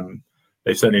 But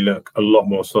they certainly look a lot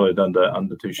more solid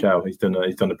under Tuchel. He's done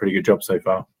a pretty good job so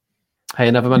far. Hey,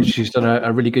 another manager who's done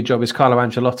a really good job is Carlo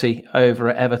Ancelotti over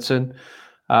at Everton.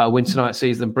 Win tonight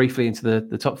sees them briefly into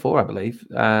the top 4, I believe.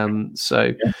 And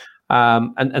Sigurdsson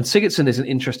is an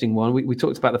interesting one. We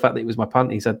talked about the fact that he was my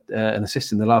punt. He's had an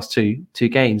assist in the last two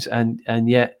games, and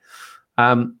yet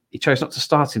he chose not to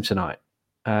start him tonight,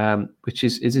 which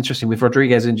is interesting. With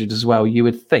Rodriguez injured as well, you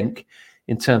would think,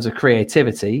 in terms of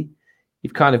creativity,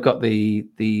 you've kind of got the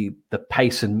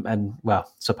pace and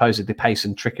supposedly pace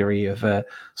and trickery of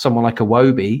someone like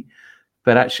Iwobi,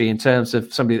 but actually in terms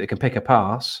of somebody that can pick a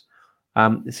pass.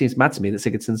 It seems mad to me that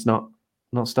Sigurdsson's not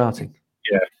starting.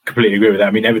 Yeah, completely agree with that.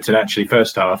 I mean, Everton actually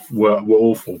first half were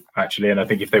awful actually, and I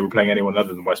think if they were playing anyone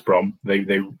other than West Brom, they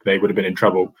would have been in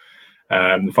trouble.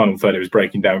 The final third, it was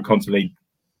breaking down constantly.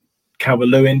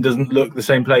 Calvert-Lewin doesn't look the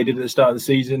same player he did at the start of the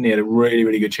season. He had a really,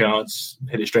 really good chance,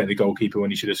 hit it straight at the goalkeeper when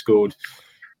he should have scored.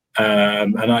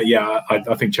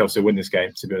 I think Chelsea will win this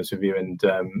game, to be honest with you, and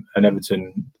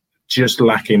Everton just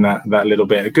lacking that little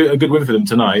bit. A good win for them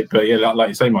tonight, but yeah, like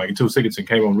you say, Mike, until Sigurdsson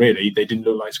came on, really, they didn't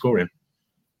look like scoring.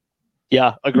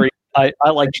 Yeah, agree. I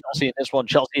like Chelsea in this one.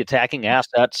 Chelsea attacking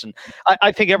assets, and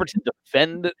I think Everton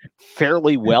defend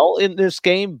fairly well in this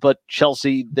game, but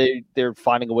Chelsea they're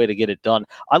finding a way to get it done.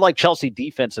 I like Chelsea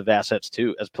defensive assets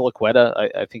too. As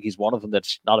Piliqueta, I think he's one of them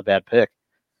that's not a bad pick.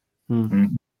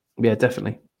 Mm-hmm. Yeah,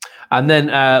 definitely. And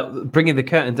then bringing the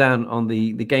curtain down on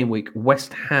the game week,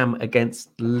 West Ham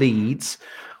against Leeds.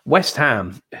 West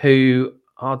Ham, who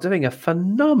are doing a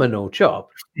phenomenal job.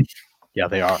 Yeah,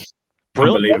 they are.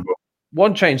 Unbelievable.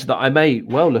 One change that I may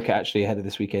well look at actually ahead of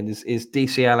this weekend is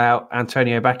DCL out,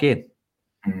 Antonio back in.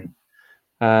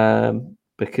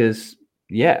 Because,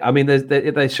 yeah, I mean,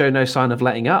 they show no sign of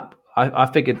letting up. I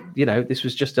figured, this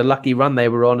was just a lucky run they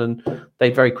were on and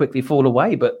they very quickly fall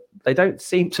away, but they don't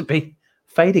seem to be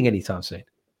fading anytime soon.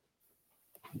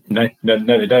 No,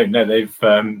 they don't. No, they've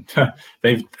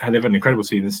had an incredible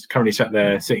season. Currently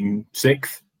sitting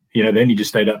sixth. They only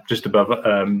just stayed up just above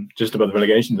the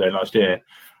relegation zone last year.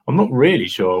 I'm not really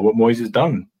sure what Moyes has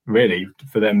done really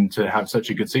for them to have such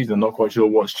a good season. I'm not quite sure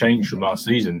what's changed from last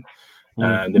season.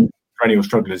 The perennial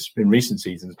strugglers in recent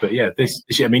seasons, but yeah, this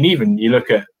year, I mean, even you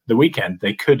look at the weekend,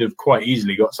 they could have quite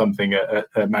easily got something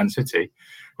at Man City.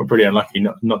 We're pretty unlucky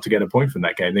not to get a point from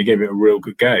that game. They gave it a real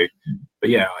good go.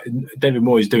 But yeah, David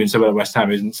Moyes doing so well at West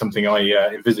Ham isn't something I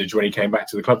envisaged when he came back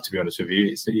to the club, to be honest with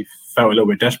you. He felt a little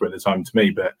bit desperate at the time to me,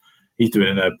 but he's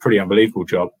doing a pretty unbelievable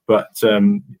job. But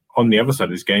on the other side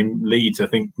of this game, Leeds, I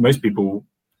think most people,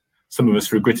 some of us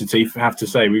through gritted teeth, have to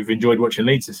say we've enjoyed watching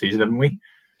Leeds this season, haven't we?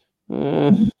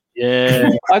 Yeah,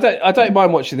 I don't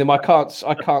mind watching them. I can't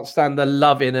stand the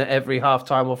love in at every half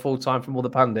time or full time from all the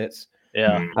pundits.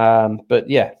 Yeah. But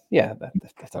yeah,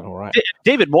 they've done all right.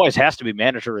 David Moyes has to be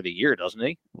manager of the year, doesn't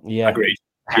he? Yeah, agreed.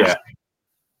 Yeah.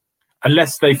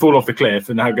 Unless they fall off the cliff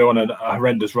and now go on a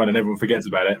horrendous run and everyone forgets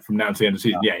about it from now to the end of the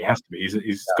season, yeah, he has to be.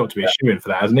 He's got to be a shoo-in for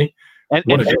that, hasn't he? And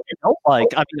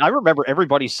I remember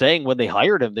everybody saying when they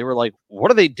hired him, they were like, "What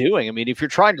are they doing?" I mean, if you're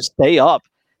trying to stay up,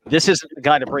 this isn't the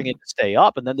guy to bring in to stay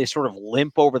up. And then they sort of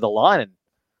limp over the line. And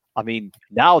I mean,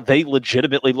 now they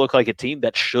legitimately look like a team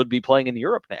that should be playing in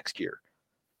Europe next year.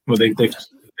 Well, they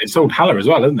sold Haller as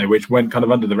well, didn't they? Which went kind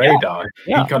of under the radar.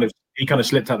 Yeah. He kind of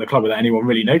slipped out the club without anyone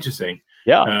really noticing.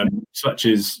 Yeah, such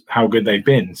is how good they've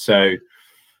been. So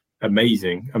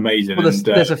amazing. Well,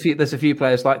 there's a few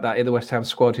players like that in the West Ham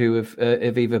squad who have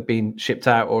either been shipped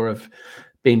out or have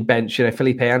been benched.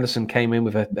 Felipe Anderson came in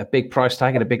with a big price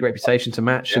tag and a big reputation to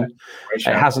match, and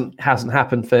it hasn't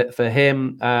happened for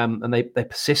him. And they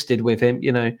persisted with him,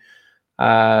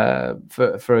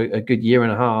 for a good year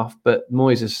and a half. But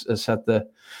Moyes has had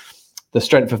the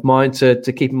strength of mind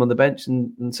to keep him on the bench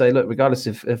and say, look, regardless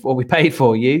of what we paid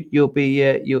for you, you'll be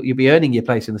earning your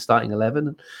place in the starting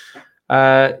 11.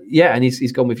 And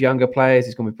he's gone with younger players.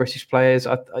 He's gone with British players.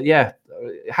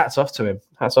 Hats off to him.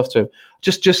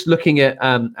 Just looking at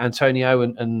Antonio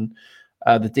and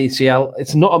the DCL,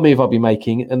 it's not a move I'll be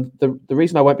making. And the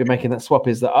reason I won't be making that swap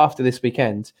is that after this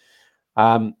weekend,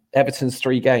 Everton's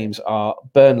 3 games are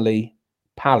Burnley,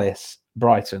 Palace,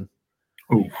 Brighton.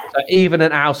 Ooh. So even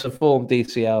an out of form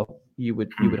DCL, you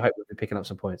would hope would be picking up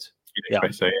some points.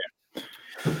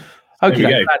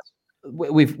 Okay,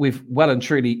 we've well and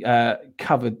truly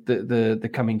covered the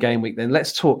coming game week. Then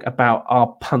let's talk about our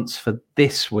punts for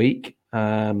this week.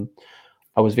 I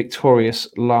was victorious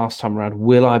last time around.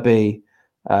 Will I be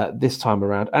this time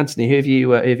around? Anthony, who have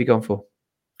you gone for?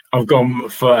 I've gone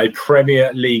for a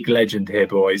Premier League legend here,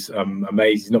 boys. I'm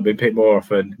amazed he's not been picked more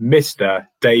often. Mr.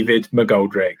 David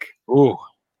McGoldrick. Oh,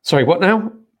 sorry, what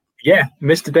now? Yeah,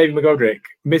 Mr. David McGoldrick,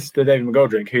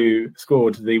 who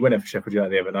scored the winner for Sheffield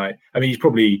United the other night. I mean, he's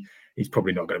probably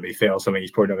not going to be fit or something.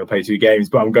 He's probably not going to play 2 games,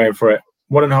 but I'm going for it.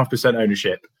 1.5%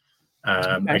 ownership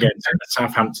against a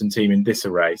Southampton team in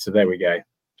disarray. So there we go.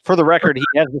 For the record, he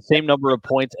has the same number of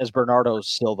points as Bernardo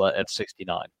Silva at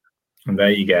 69. And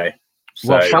there you go. So,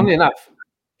 well, funnily enough,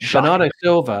 Bernardo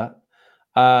Silva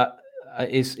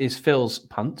is Phil's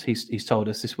punt. He's told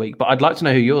us this week, but I'd like to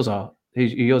know who yours are. Who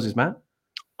yours is, Matt?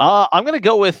 I'm going to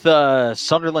go with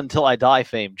Sunderland Till I Die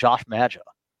fame, Josh Maja.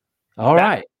 All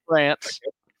right, France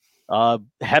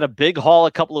had a big haul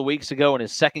a couple of weeks ago in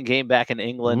his second game back in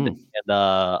England, and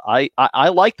I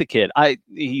like the kid.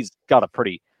 He's got a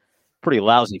pretty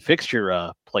lousy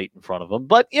fixture plate in front of him,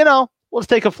 but let's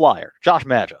take a flyer, Josh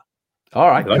Maja. All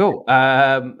right, cool.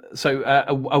 So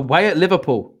away at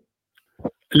Liverpool.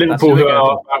 Liverpool, who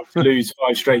are about to lose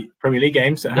 5 straight Premier League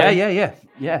games.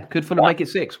 Yeah. Could Fulham make it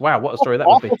 6? Wow, what a story that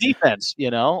would be. Defense,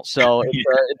 So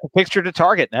it's a picture to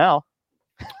target now.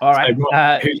 All right.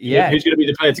 So, who's going to be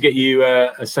the player to get you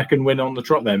a second win on the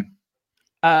trot then?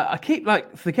 I keep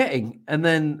forgetting and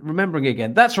then remembering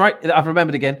again. That's right. I've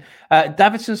remembered again.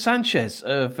 Davinson Sanchez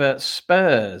of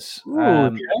Spurs.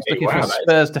 Looking for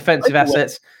Spurs defensive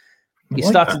assets. He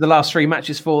started the last 3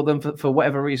 matches for them. For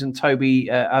whatever reason, Toby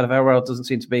Alderweireld doesn't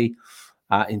seem to be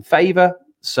in favour.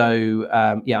 So,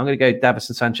 I'm going to go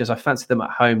Davinson Sanchez. I fancy them at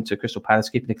home to Crystal Palace,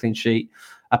 keeping a clean sheet.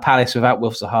 A Palace without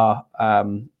Wilf Zaha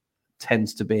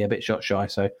tends to be a bit shot shy.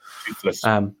 So,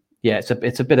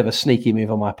 it's a bit of a sneaky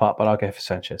move on my part, but I'll go for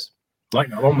Sanchez. Like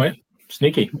that one, mate.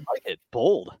 Sneaky. Like it.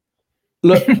 Bold.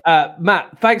 Look,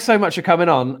 Matt, thanks so much for coming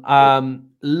on.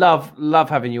 Love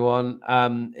having you on.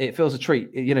 It feels a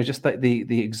treat, just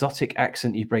the exotic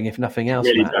accent you bring, if nothing else,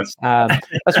 really Matt.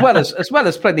 as well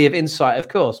as plenty of insight, of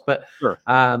course. But sure.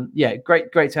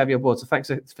 Great to have you on board. So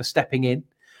thanks for stepping in.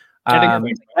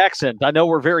 Accent. I know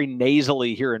we're very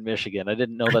nasally here in Michigan. I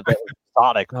didn't know that was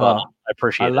exotic, but I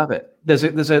appreciate it. I love it. There's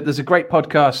a great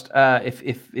podcast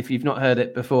if you've not heard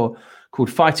it before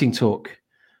called Fighting Talk.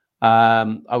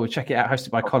 I would check it out, hosted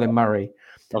by Colin Murray.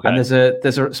 Okay. And there's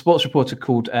a sports reporter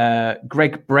called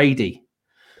Greg Brady,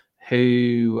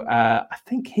 who I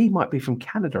think he might be from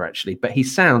Canada actually, but he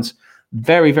sounds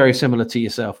very, very similar to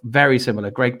yourself. Very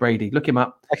similar. Greg Brady. Look him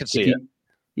up. I can see it.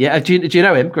 Yeah. Do you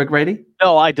know him, Greg Brady?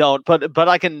 No, I don't. But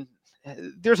I can.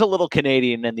 There's a little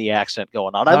Canadian in the accent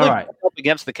going on. I live up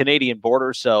against the Canadian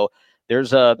border, so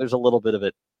there's a little bit of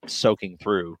it soaking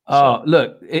through. Oh,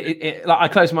 look! I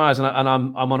close my eyes and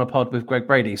I'm on a pod with Greg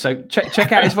Brady. So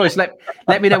check out his voice. Let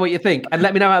me know what you think, and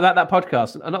let me know about that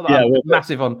podcast. Not that I'm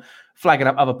massive on flagging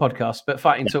up other podcasts, but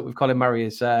Fighting Talk with Colin Murray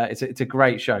is it's a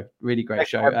great show, really great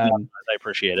show. I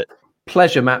appreciate it.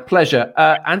 Pleasure, Matt. Pleasure,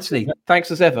 Anthony.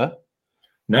 Thanks as ever.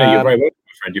 No, you're very welcome,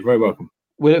 my friend. You're very welcome.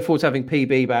 We look forward to having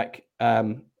PB back.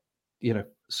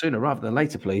 Sooner rather than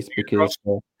later, please, because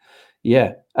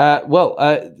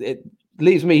it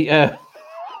leaves me not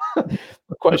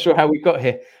quite sure how we got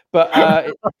here, but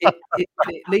it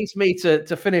leaves me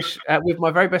to finish with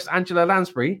my very best Angela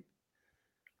Lansbury.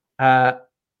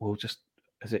 This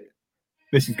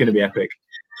is going to be epic.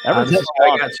 This is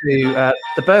going out to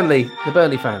the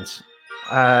Burnley fans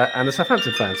and the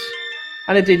Southampton fans,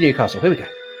 and indeed Newcastle. Here we go.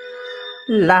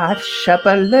 Life's a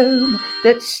balloon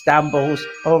that stumbles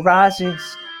or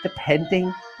rises,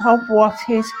 depending on what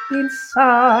is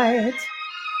inside.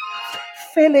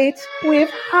 Fill it with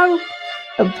hope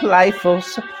and playful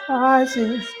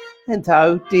surprises, and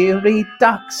oh dearie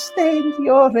ducks, then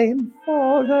you're in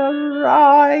for a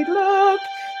ride. Look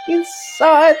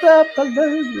inside the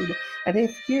balloon, and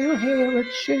if you hear a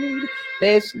tune,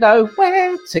 there's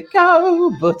nowhere to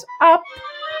go but up.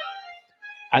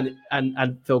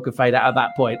 And Phil could fade out at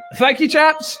that point. Thank you,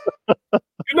 chaps. Good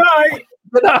night.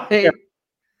 Good night.